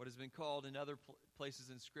what has been called in other places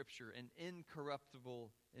in Scripture an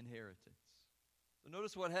incorruptible inheritance. So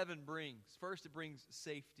notice what heaven brings. First, it brings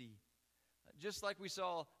safety. Just like we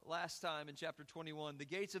saw last time in chapter 21, the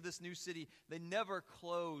gates of this new city, they never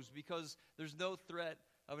close because there's no threat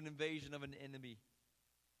of an invasion of an enemy.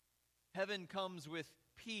 Heaven comes with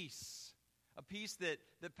peace, a peace that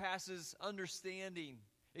passes understanding.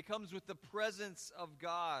 It comes with the presence of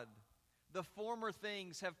God. The former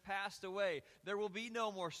things have passed away. There will be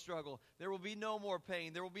no more struggle. There will be no more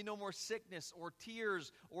pain. There will be no more sickness or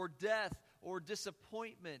tears or death or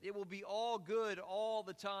disappointment. It will be all good all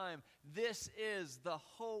the time. This is the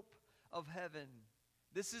hope of heaven.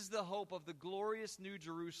 This is the hope of the glorious New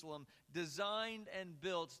Jerusalem, designed and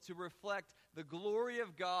built to reflect the glory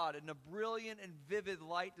of God in a brilliant and vivid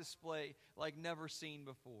light display like never seen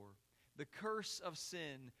before. The curse of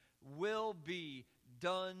sin will be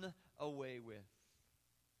done away with.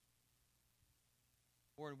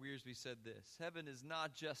 Warren Wiersbe said this: heaven is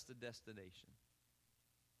not just a destination,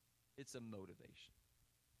 it's a motivation.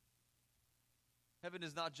 Heaven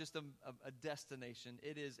is not just a destination,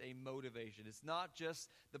 it is a motivation. It's not just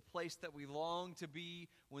the place that we long to be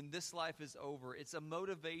when this life is over. It's a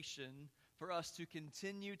motivation for us to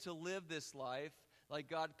continue to live this life like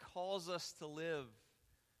God calls us to live,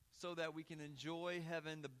 so that we can enjoy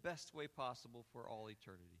heaven the best way possible for all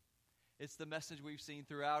eternity. It's the message we've seen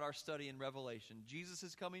throughout our study in Revelation. Jesus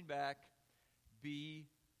is coming back. Be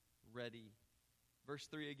ready. Verse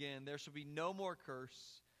 3 again, there shall be no more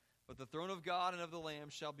curse, but the throne of God and of the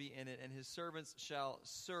Lamb shall be in it, and his servants shall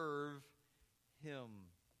serve him.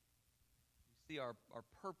 You see our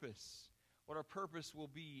purpose, what our purpose will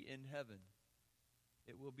be in heaven.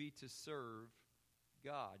 It will be to serve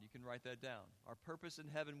God. You can write that down. Our purpose in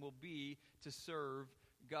heaven will be to serve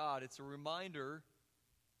God. It's a reminder,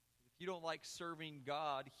 if you don't like serving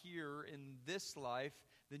God here in this life,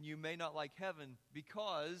 then you may not like heaven,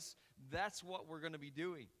 because that's what we're going to be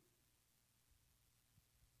doing.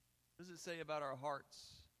 What does it say about our hearts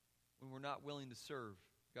when we're not willing to serve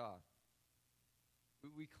God?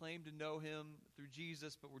 We claim to know Him through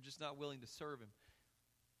Jesus, but we're just not willing to serve Him.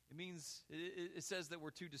 It says that we're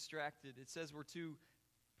too distracted. It says we're too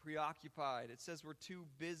preoccupied. It says we're too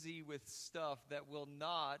busy with stuff that will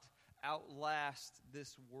not outlast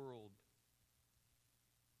this world.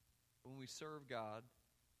 When we serve God,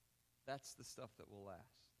 that's the stuff that will last.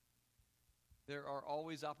 There are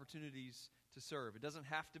always opportunities to serve. It doesn't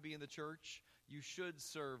have to be in the church. You should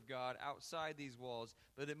serve God outside these walls,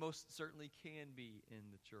 but it most certainly can be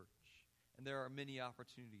in the church. And there are many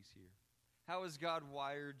opportunities here. How has God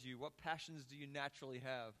wired you? What passions do you naturally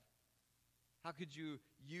have? How could you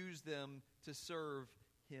use them to serve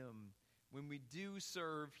Him? When we do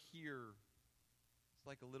serve here, it's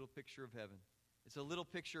like a little picture of heaven. It's a little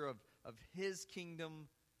picture of His kingdom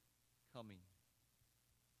coming.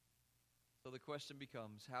 So the question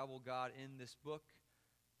becomes, how will God end this book,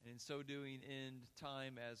 and in so doing end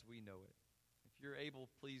time as we know it? If you're able,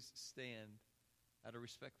 please stand out of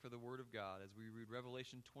respect for the Word of God as we read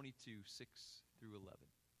Revelation 22, 6 through 11.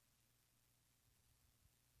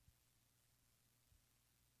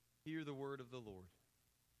 Hear the word of the Lord.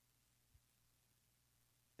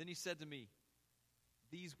 Then He said to me,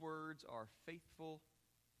 these words are faithful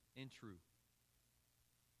and true.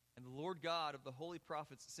 And the Lord God of the holy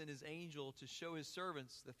prophets sent His angel to show His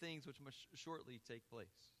servants the things which must shortly take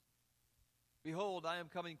place. Behold, I am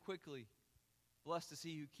coming quickly. Blessed is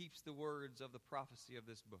he who keeps the words of the prophecy of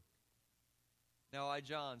this book. Now I,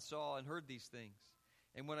 John, saw and heard these things.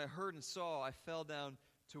 And when I heard and saw, I fell down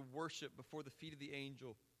to worship before the feet of the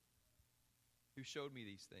angel who showed me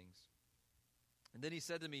these things. And then he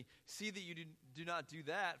said to me, see that you do not do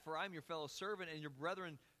that, for I am your fellow servant and your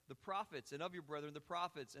brethren the prophets, and of your brethren the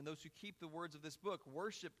prophets, and those who keep the words of this book.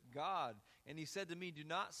 Worship God. And he said to me, do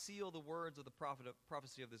not seal the words of the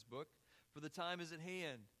prophecy of this book, for the time is at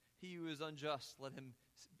hand. He who is unjust, let him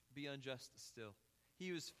be unjust still. He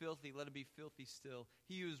who is filthy, let him be filthy still.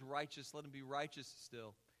 He who is righteous, let him be righteous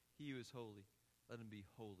still. He who is holy, let him be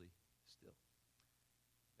holy still.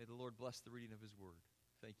 May the Lord bless the reading of His word.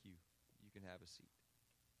 Thank you. You can have a seat.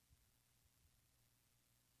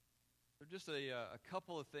 There are just a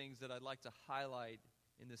couple of things that I'd like to highlight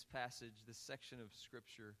in this passage, this section of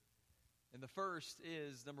Scripture. And the first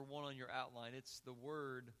is, number one on your outline, it's the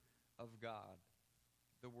Word of God.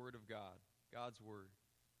 The Word of God, God's Word.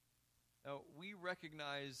 Now, we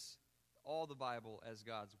recognize all the Bible as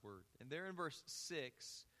God's Word. And there in verse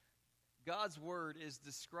 6, God's Word is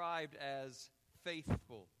described as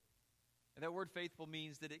faithful. And that word faithful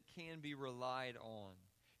means that it can be relied on.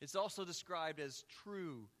 It's also described as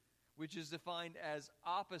true, which is defined as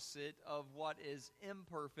opposite of what is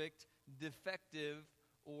imperfect, defective,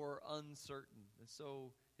 or uncertain. And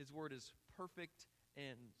so His Word is perfect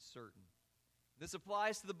and certain. This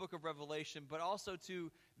applies to the book of Revelation, but also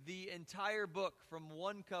to the entire book from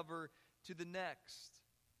one cover to the next.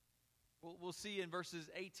 We'll see in verses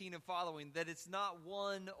 18 and following that it's not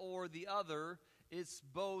one or the other, it's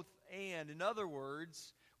both and. In other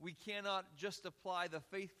words, we cannot just apply the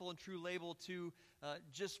faithful and true label to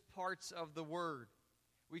just parts of the Word.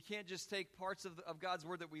 We can't just take parts of God's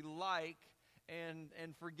Word that we like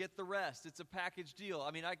and forget the rest. It's a package deal.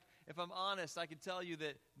 I mean, if I'm honest, I can tell you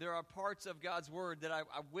that there are parts of God's Word that I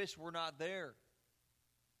wish were not there.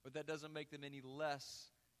 But that doesn't make them any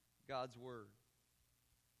less God's Word.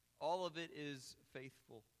 All of it is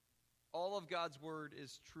faithful. All of God's Word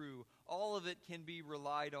is true. All of it can be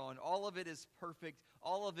relied on. All of it is perfect.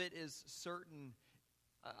 All of it is certain.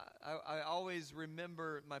 I always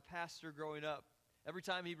remember my pastor growing up. Every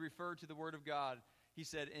time he referred to the Word of God, he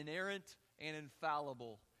said inerrant and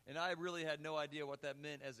infallible. And I really had no idea what that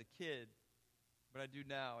meant as a kid, but I do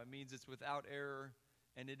now. It means it's without error,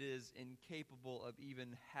 and it is incapable of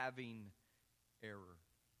even having error.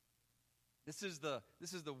 This is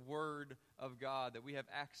the Word of God that we have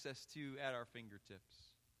access to at our fingertips.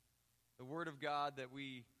 The Word of God that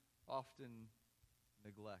we often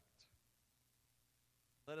neglect.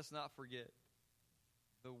 Let us not forget,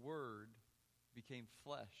 the Word became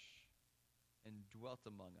flesh and dwelt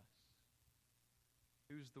among us.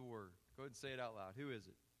 Who's the Word? Go ahead and say it out loud. Who is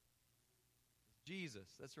it? It's Jesus.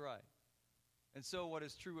 That's right. And so what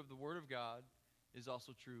is true of the Word of God is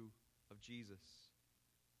also true of Jesus.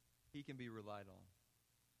 He can be relied on.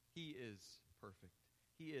 He is perfect.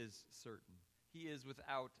 He is certain. He is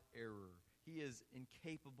without error. He is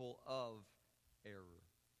incapable of error.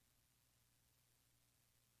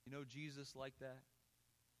 You know Jesus like that?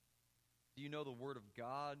 Do you know the Word of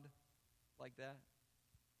God like that?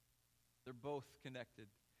 They're both connected.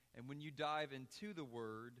 And when you dive into the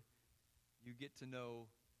Word, you get to know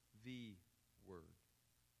the Word.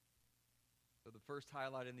 So the first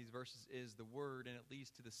highlight in these verses is the Word, and it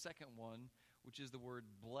leads to the second one, which is the word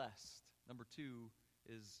blessed. Number 2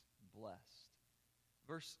 is blessed.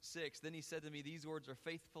 Verse 6, then he said to me, these words are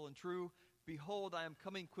faithful and true. Behold, I am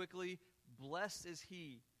coming quickly. Blessed is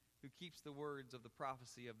he who keeps the words of the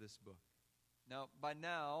prophecy of this book. Now, by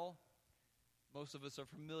now, most of us are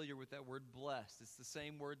familiar with that word blessed. It's the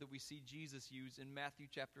same word that we see Jesus use in Matthew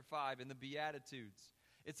chapter 5 in the Beatitudes.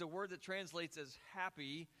 It's a word that translates as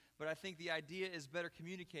happy, but I think the idea is better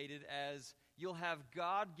communicated as you'll have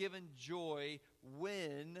God-given joy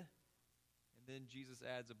when, and then Jesus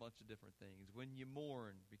adds a bunch of different things. When you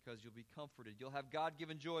mourn, because you'll be comforted. You'll have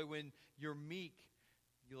God-given joy when you're meek.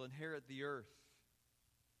 You'll inherit the earth.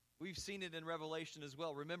 We've seen it in Revelation as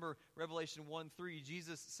well. Remember Revelation 1:3,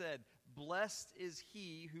 Jesus said, blessed is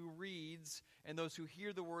he who reads and those who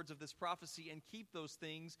hear the words of this prophecy and keep those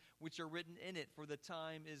things which are written in it, for the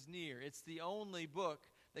time is near. It's the only book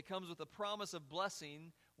that comes with a promise of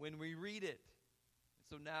blessing when we read it.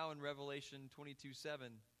 So now in Revelation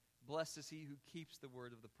 22:7, blessed is he who keeps the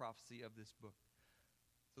word of the prophecy of this book.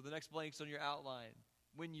 So the next blank's on your outline.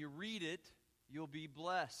 When you read it, you'll be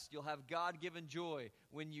blessed. You'll have God-given joy.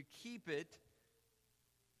 When you keep it,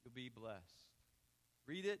 you'll be blessed.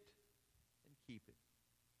 Read it and keep it.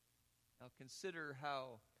 Now consider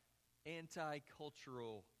how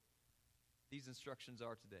anti-cultural these instructions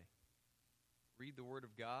are today. Read the Word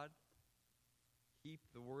of God. Keep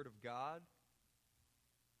the Word of God.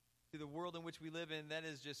 To the world in which we live in, that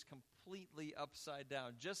is just completely upside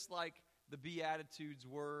down. Just like the Beatitudes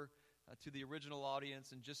were to the original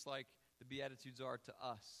audience, and just like the Beatitudes are to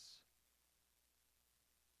us.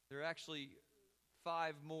 There are actually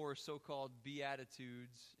 5 more so-called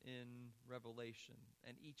Beatitudes in Revelation,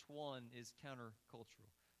 and each one is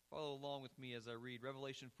countercultural. Follow along with me as I read.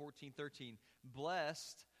 Revelation 14:13.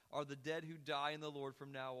 Blessed are the dead who die in the Lord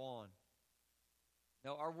from now on.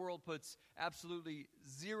 Now, our world puts absolutely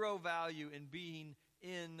zero value in being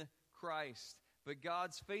in Christ, but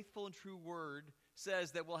God's faithful and true word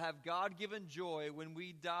says that we'll have God-given joy when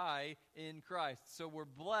we die in Christ. So we're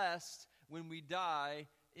blessed when we die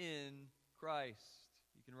in Christ.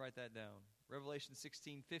 You can write that down. Revelation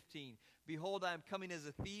 16:15. Behold, I am coming as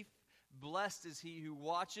a thief. Blessed is he who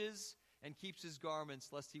watches and keeps his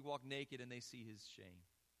garments, lest he walk naked and they see his shame.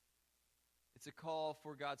 It's a call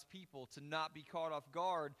for God's people to not be caught off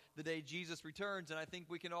guard the day Jesus returns. And I think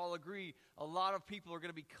we can all agree a lot of people are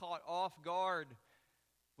going to be caught off guard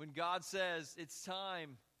when God says, it's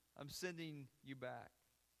time, I'm sending you back.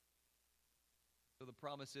 So the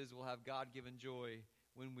promise is we'll have God-given joy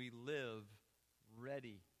when we live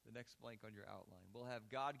ready. The next blank on your outline. We'll have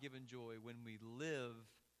God-given joy when we live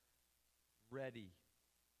ready.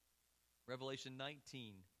 Revelation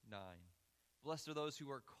 19:9. Blessed are those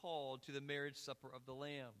who are called to the marriage supper of the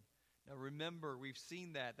Lamb. Now remember, we've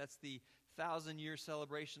seen that. That's the 1,000-year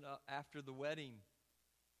celebration after the wedding.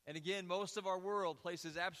 And again, most of our world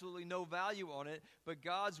places absolutely no value on it, but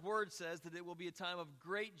God's word says that it will be a time of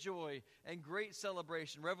great joy and great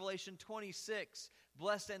celebration. Revelation 26,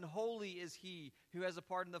 blessed and holy is he who has a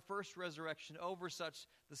part in the first resurrection. Over such,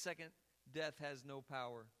 the second death has no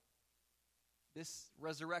power. This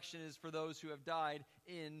resurrection is for those who have died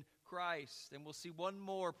in Christ. And we'll see one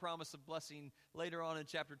more promise of blessing later on in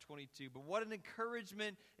chapter 22. But what an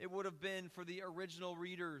encouragement it would have been for the original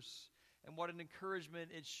readers. And what an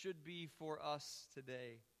encouragement it should be for us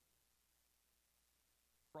today.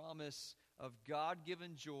 Promise of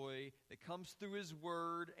God-given joy that comes through his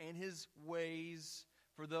word and his ways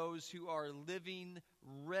for those who are living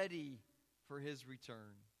ready for his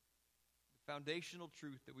return. The foundational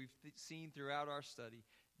truth that we've seen throughout our study.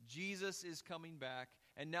 Jesus is coming back,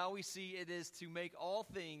 and now we see it is to make all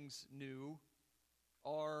things new.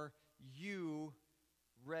 Are you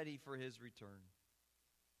ready for his return?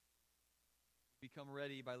 Become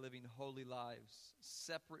ready by living holy lives,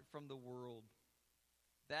 separate from the world.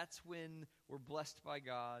 That's when we're blessed by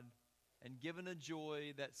God and given a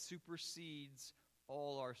joy that supersedes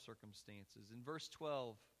all our circumstances. In verse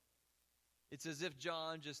 12, it's as if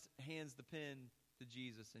John just hands the pen to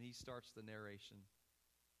Jesus and he starts the narration.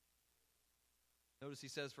 Notice he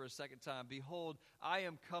says for a second time, behold, I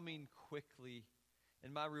am coming quickly,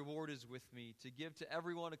 and my reward is with me, to give to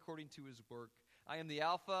everyone according to his work. I am the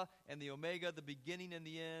Alpha and the Omega, the beginning and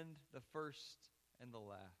the end, the first and the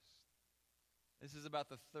last. This is about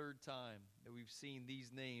the third time that we've seen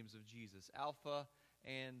these names of Jesus, Alpha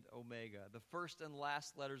and Omega, the first and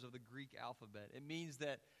last letters of the Greek alphabet. It means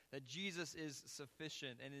that Jesus is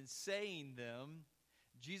sufficient. And in saying them,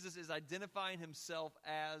 Jesus is identifying himself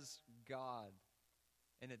as God.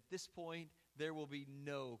 And at this point, there will be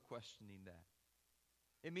no questioning that.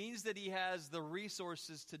 It means that he has the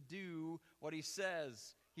resources to do what he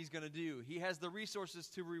says he's going to do. He has the resources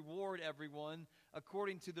to reward everyone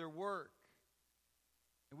according to their work.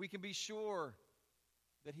 And we can be sure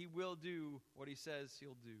that he will do what he says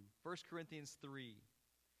he'll do. 1 Corinthians 3,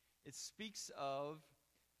 it speaks of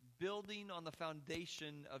building on the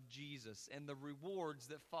foundation of Jesus and the rewards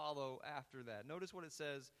that follow after that. Notice what it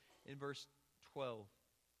says in verse 12.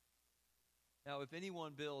 Now, if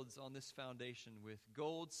anyone builds on this foundation with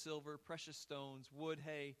gold, silver, precious stones, wood,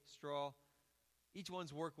 hay, straw, each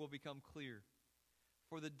one's work will become clear.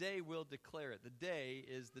 For the day will declare it. The day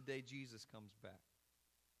is the day Jesus comes back.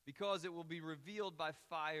 Because it will be revealed by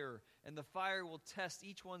fire, and the fire will test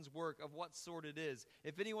each one's work of what sort it is.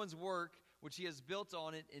 If anyone's work, which he has built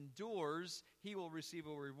on it, endures, he will receive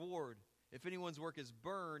a reward. If anyone's work is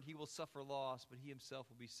burned, he will suffer loss, but he himself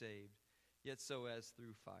will be saved, yet so as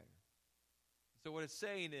through fire. So what it's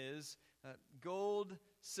saying is, gold,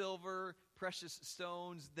 silver, precious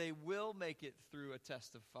stones, they will make it through a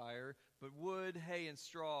test of fire, but wood, hay, and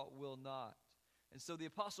straw will not. And so the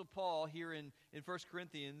Apostle Paul here in 1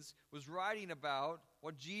 Corinthians was writing about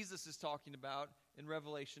what Jesus is talking about in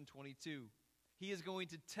Revelation 22. He is going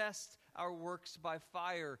to test our works by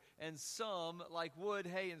fire, and some, like wood,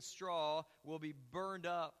 hay, and straw, will be burned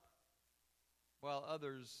up, while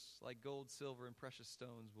others, like gold, silver, and precious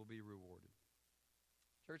stones, will be rewarded.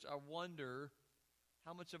 Church, I wonder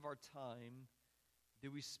how much of our time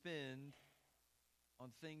do we spend on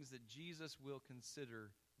things that Jesus will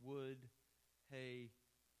consider wood, hay,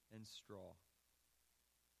 and straw.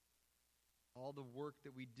 All the work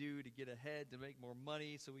that we do to get ahead, to make more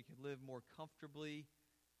money so we can live more comfortably,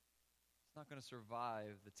 it's not going to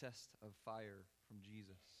survive the test of fire from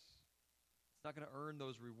Jesus. It's not going to earn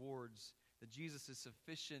those rewards that Jesus is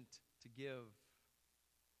sufficient to give.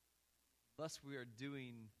 Thus we are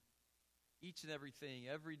doing each and everything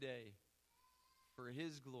every day for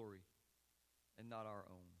his glory and not our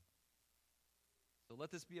own. So let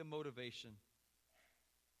this be a motivation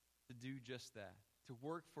to do just that, to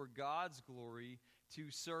work for God's glory, to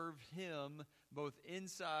serve him both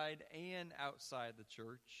inside and outside the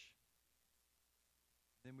church.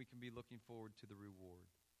 Then we can be looking forward to the reward.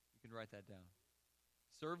 You can write that down.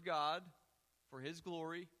 Serve God for his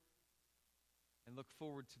glory and look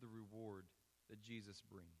forward to the reward that Jesus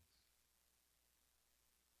brings.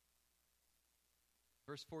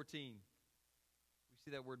 Verse 14, we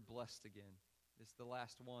see that word blessed again. It's the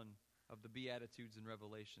last one of the Beatitudes in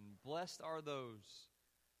Revelation. Blessed are those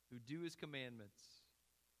who do his commandments,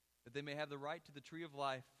 that they may have the right to the tree of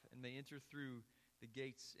life and may enter through the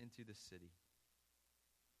gates into the city.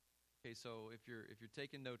 Okay, so if you're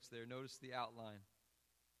taking notes there, notice the outline.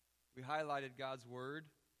 We highlighted God's word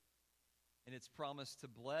and its promise to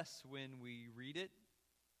bless when we read it,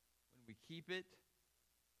 when we keep it.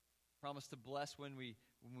 Promise to bless when we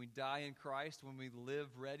die in Christ, when we live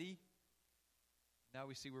ready. Now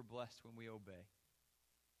we see we're blessed when we obey.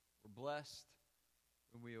 We're blessed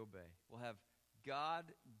when we obey. We'll have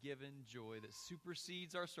God-given joy that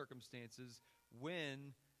supersedes our circumstances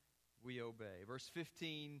when we obey. Verse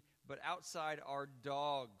 15, but outside are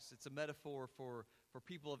dogs. It's a metaphor for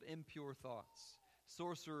people of impure thoughts.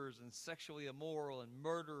 Sorcerers and sexually immoral and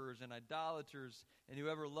murderers and idolaters and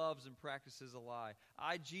whoever loves and practices a lie.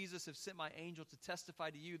 I, Jesus, have sent my angel to testify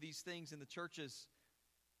to you these things in the churches.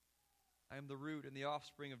 I am the root and the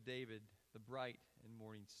offspring of David, the bright and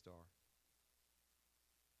morning star.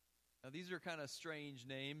 Now these are kind of strange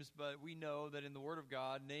names, but we know that in the Word of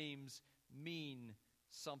God, names mean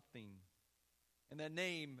something. And that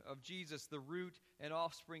name of Jesus, the root and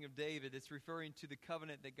offspring of David, it's referring to the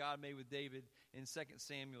covenant that God made with David in 2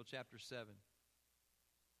 Samuel chapter 7.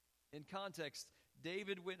 In context,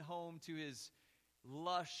 David went home to his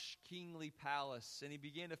lush kingly palace, and he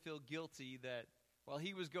began to feel guilty that while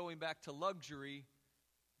he was going back to luxury,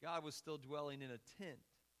 God was still dwelling in a tent.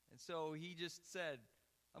 And so he just said,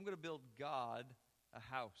 I'm going to build God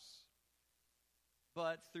a house.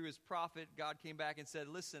 But through his prophet, God came back and said,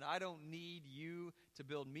 listen, I don't need you to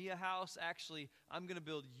build me a house. Actually, I'm going to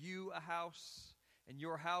build you a house, and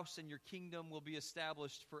your house and your kingdom will be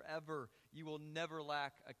established forever. You will never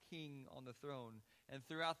lack a king on the throne. And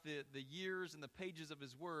throughout the years and the pages of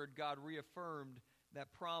his word, God reaffirmed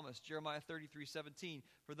that promise. Jeremiah 33:17,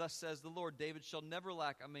 for thus says the Lord, David shall never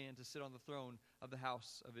lack a man to sit on the throne of the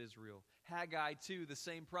house of Israel. Haggai 2, the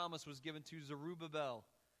same promise was given to Zerubbabel,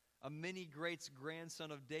 a many-greats grandson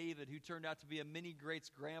of David, who turned out to be a many-greats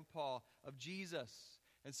grandpa of Jesus.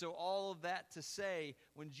 And so all of that to say,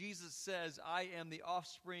 when Jesus says, I am the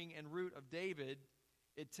offspring and root of David,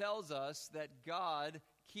 it tells us that God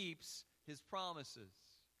keeps his promises.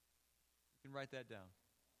 You can write that down.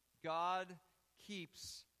 God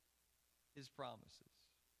keeps his promises.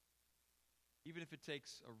 Even if it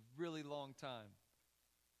takes a really long time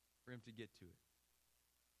for him to get to it.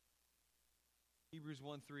 Hebrews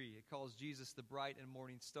 1:3, it calls Jesus the bright and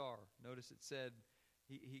morning star. Notice it said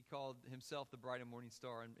he called himself the bright and morning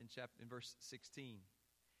star in verse 16.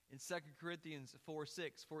 In 2 Corinthians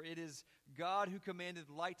 4:6, for it is God who commanded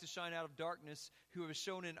light to shine out of darkness, who has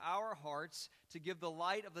shown in our hearts to give the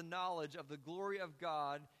light of the knowledge of the glory of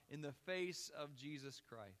God in the face of Jesus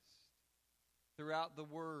Christ. Throughout the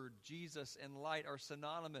word, Jesus and light are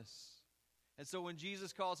synonymous. And so when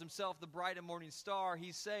Jesus calls himself the bright and morning star,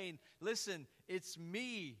 he's saying, listen, it's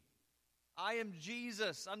me. I am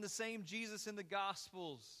Jesus. I'm the same Jesus in the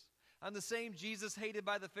Gospels. I'm the same Jesus hated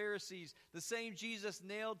by the Pharisees, the same Jesus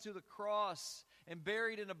nailed to the cross and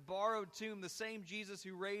buried in a borrowed tomb, the same Jesus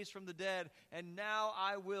who raised from the dead, and now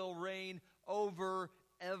I will reign over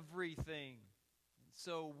everything. And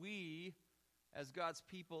so we, as God's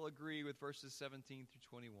people, agree with verses 17 through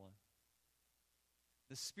 21.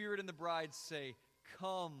 The Spirit and the bride say,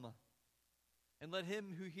 come. And let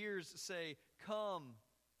him who hears say, come.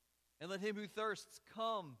 And let him who thirsts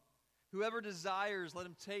come. Whoever desires, let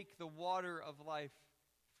him take the water of life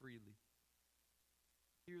freely.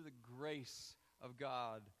 Hear the grace of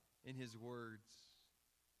God in his words.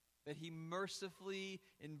 That he mercifully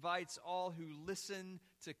invites all who listen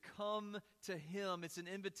to come to him. It's an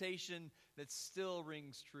invitation that still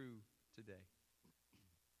rings true today.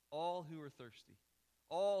 All who are thirsty,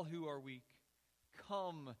 all who are weak,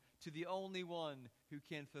 come to the only one who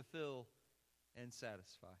can fulfill and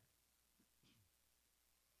satisfy.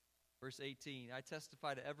 Verse 18, I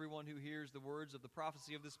testify to everyone who hears the words of the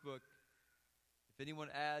prophecy of this book. If anyone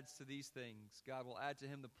adds to these things, God will add to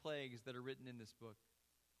him the plagues that are written in this book.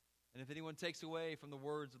 And if anyone takes away from the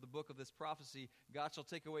words of the book of this prophecy, God shall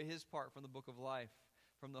take away his part from the book of life,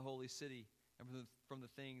 from the holy city, and from the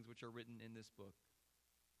things which are written in this book.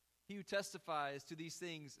 He who testifies to these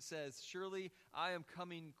things says, surely I am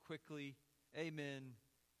coming quickly. Amen.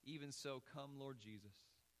 Even so, come, Lord Jesus.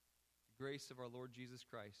 The grace of our Lord Jesus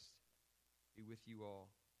Christ be with you all.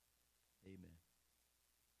 Amen.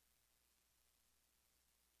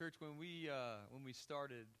 Church, when we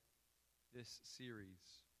started this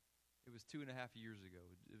series, it was 2.5 years ago.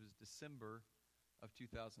 It was December of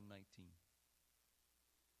 2019.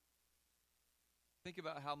 Think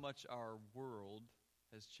about how much our world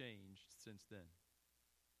has changed since then.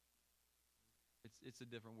 It's a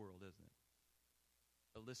different world, isn't it?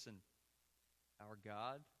 But listen, our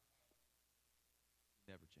God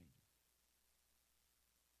never changes.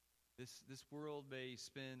 This world may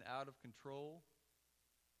spin out of control.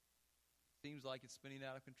 Seems like it's spinning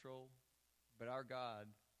out of control. But our God,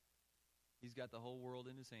 he's got the whole world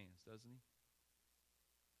in his hands, doesn't he?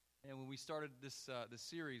 And when we started this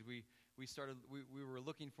series, we were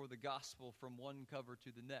looking for the gospel from one cover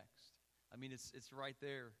to the next. I mean, it's right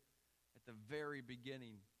there at the very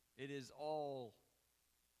beginning. It is all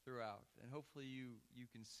throughout. And hopefully you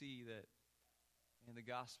can see that in the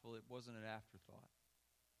gospel it wasn't an afterthought.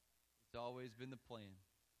 It's always been the plan.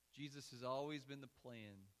 Jesus has always been the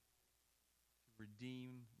plan to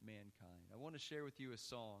redeem mankind. I want to share with you a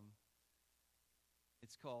song.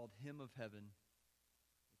 It's called Hymn of Heaven.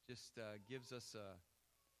 It just gives us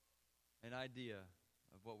an idea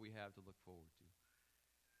of what we have to look forward to.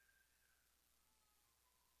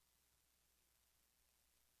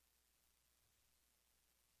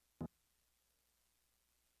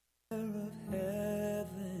 Of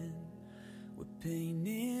heaven, where pain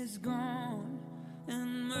is gone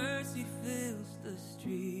and mercy fills the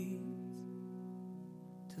streets,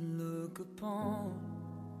 to look upon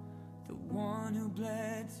the one who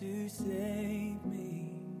bled to save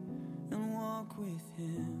me and walk with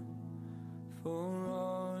him for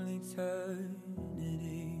all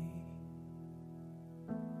eternity.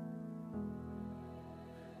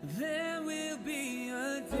 There will be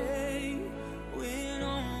a day when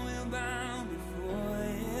all will bow before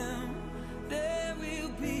him. There will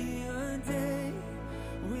be a day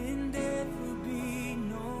when death will be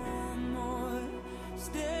no more,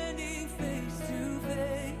 standing face to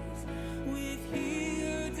face with he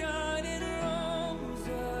who died and rose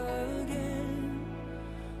again.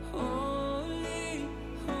 Holy,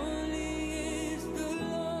 holy is the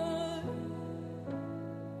Lord.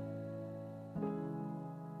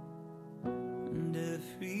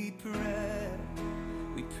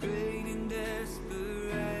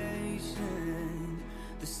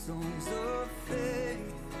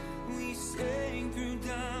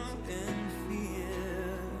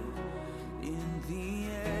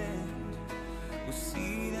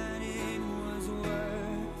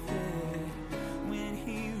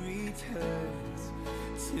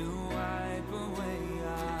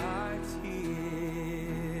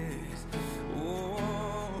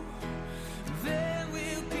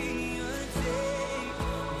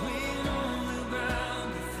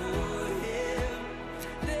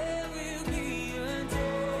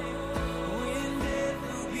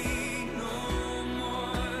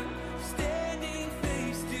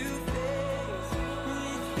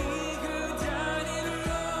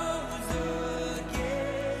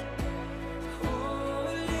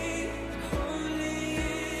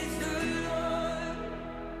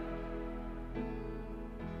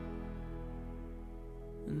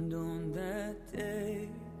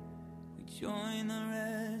 join the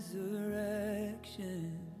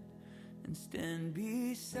resurrection and stand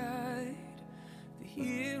beside the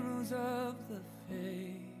heroes of the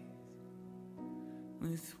faith.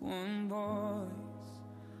 With one voice,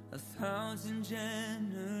 1,000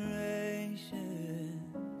 generations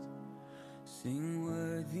sing,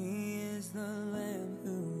 worthy is the Lamb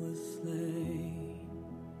who was slain.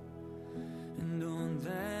 And on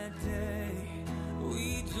that day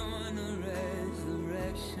we join the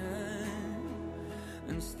resurrection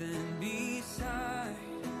and stand beside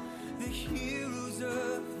the heroes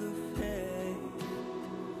of the faith.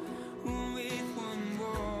 With one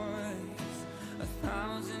voice,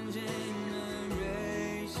 1,000 generations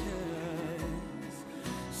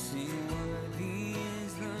sing, worthy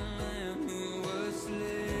is the Lamb who was slain.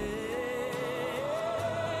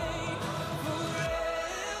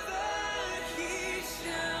 Forever he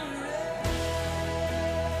shall reign.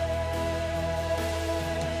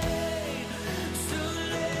 So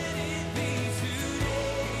let it be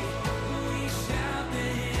today. We shout the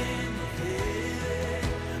hymn of heaven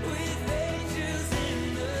with angels in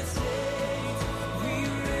the saints. We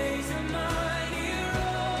raise a mighty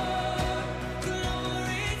roar,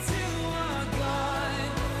 glory to our God,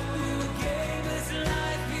 who gave us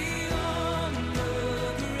life beyond the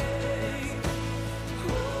grave.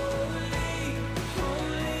 Holy,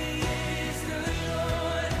 holy is the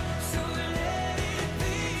Lord. So let it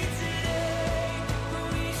be today.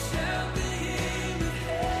 We shout the hymn of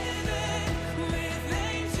heaven with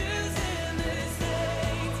angels and the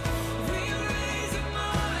saints. We raise a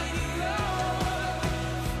mighty roar,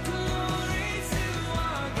 glory to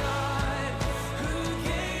our God, who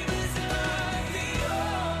gave us life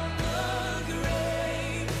beyond the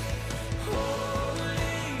grave.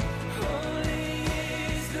 Holy, holy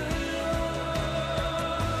is the Lord.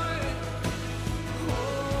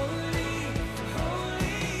 Holy,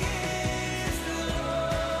 holy is the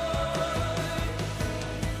Lord.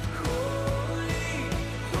 Holy,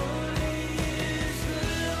 holy is the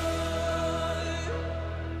Lord.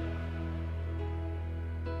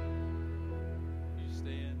 You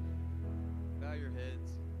stand, bow your heads,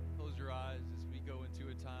 close your eyes as we go into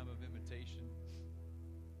a time of invitation.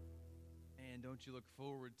 And don't you look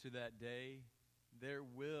forward to that day? There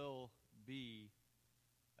will be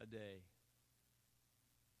a day.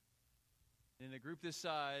 In a group this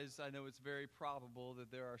size, I know it's very probable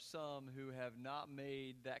that there are some who have not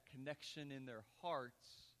made that connection in their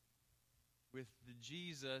hearts with the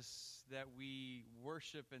Jesus that we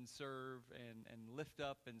worship and serve and lift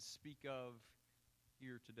up and speak of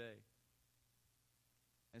here today.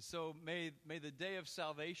 And so may the day of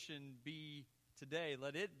salvation be today.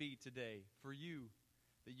 Let it be today for you,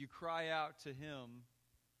 that you cry out to Him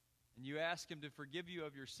and you ask Him to forgive you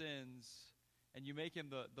of your sins and you make Him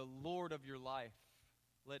the Lord of your life.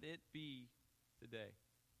 Let it be today.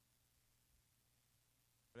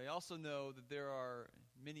 But I also know that there are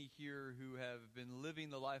many here who have been living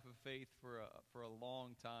the life of faith for a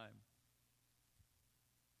long time.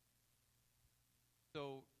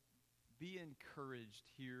 So be encouraged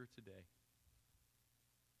here today.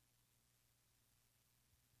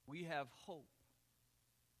 We have hope.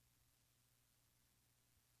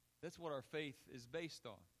 That's what our faith is based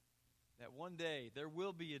on. That one day, there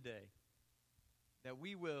will be a day that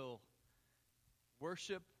we will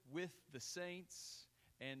worship with the saints,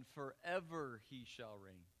 and forever He shall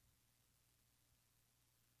reign.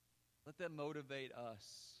 Let that motivate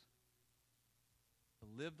us to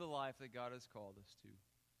live the life that God has called us to.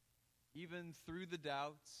 Even through the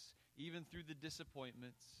doubts, even through the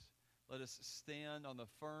disappointments, let us stand on the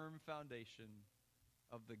firm foundation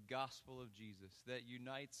of the gospel of Jesus that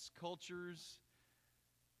unites cultures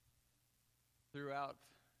throughout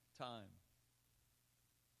time.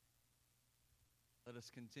 Let us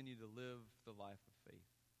continue to live the life of faith.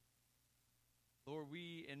 Lord,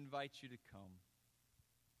 we invite you to come.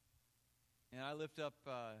 And I lift up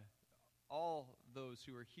all those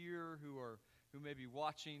who are here, who may be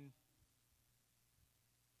watching.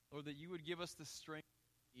 Lord, that you would give us the strength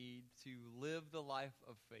we need to live the life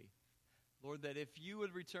of faith. Lord, that if you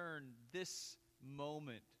would return this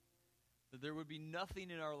moment, that there would be nothing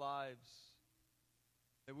in our lives,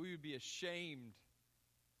 that we would be ashamed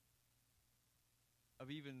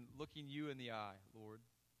of even looking you in the eye, Lord.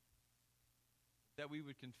 That we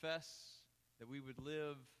would confess, that we would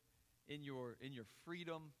live in your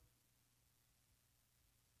freedom,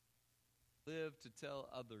 live to tell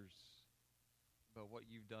others about what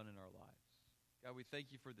you've done in our lives. God, we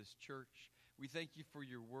thank you for this church. We thank you for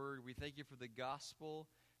your word. We thank you for the gospel,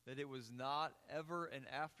 that it was not ever an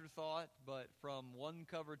afterthought, but from one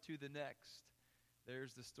cover to the next,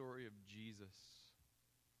 there's the story of Jesus.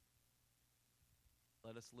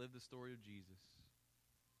 Let us live the story of Jesus.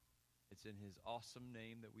 It's in his awesome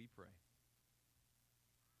name that we pray.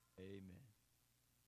 Amen.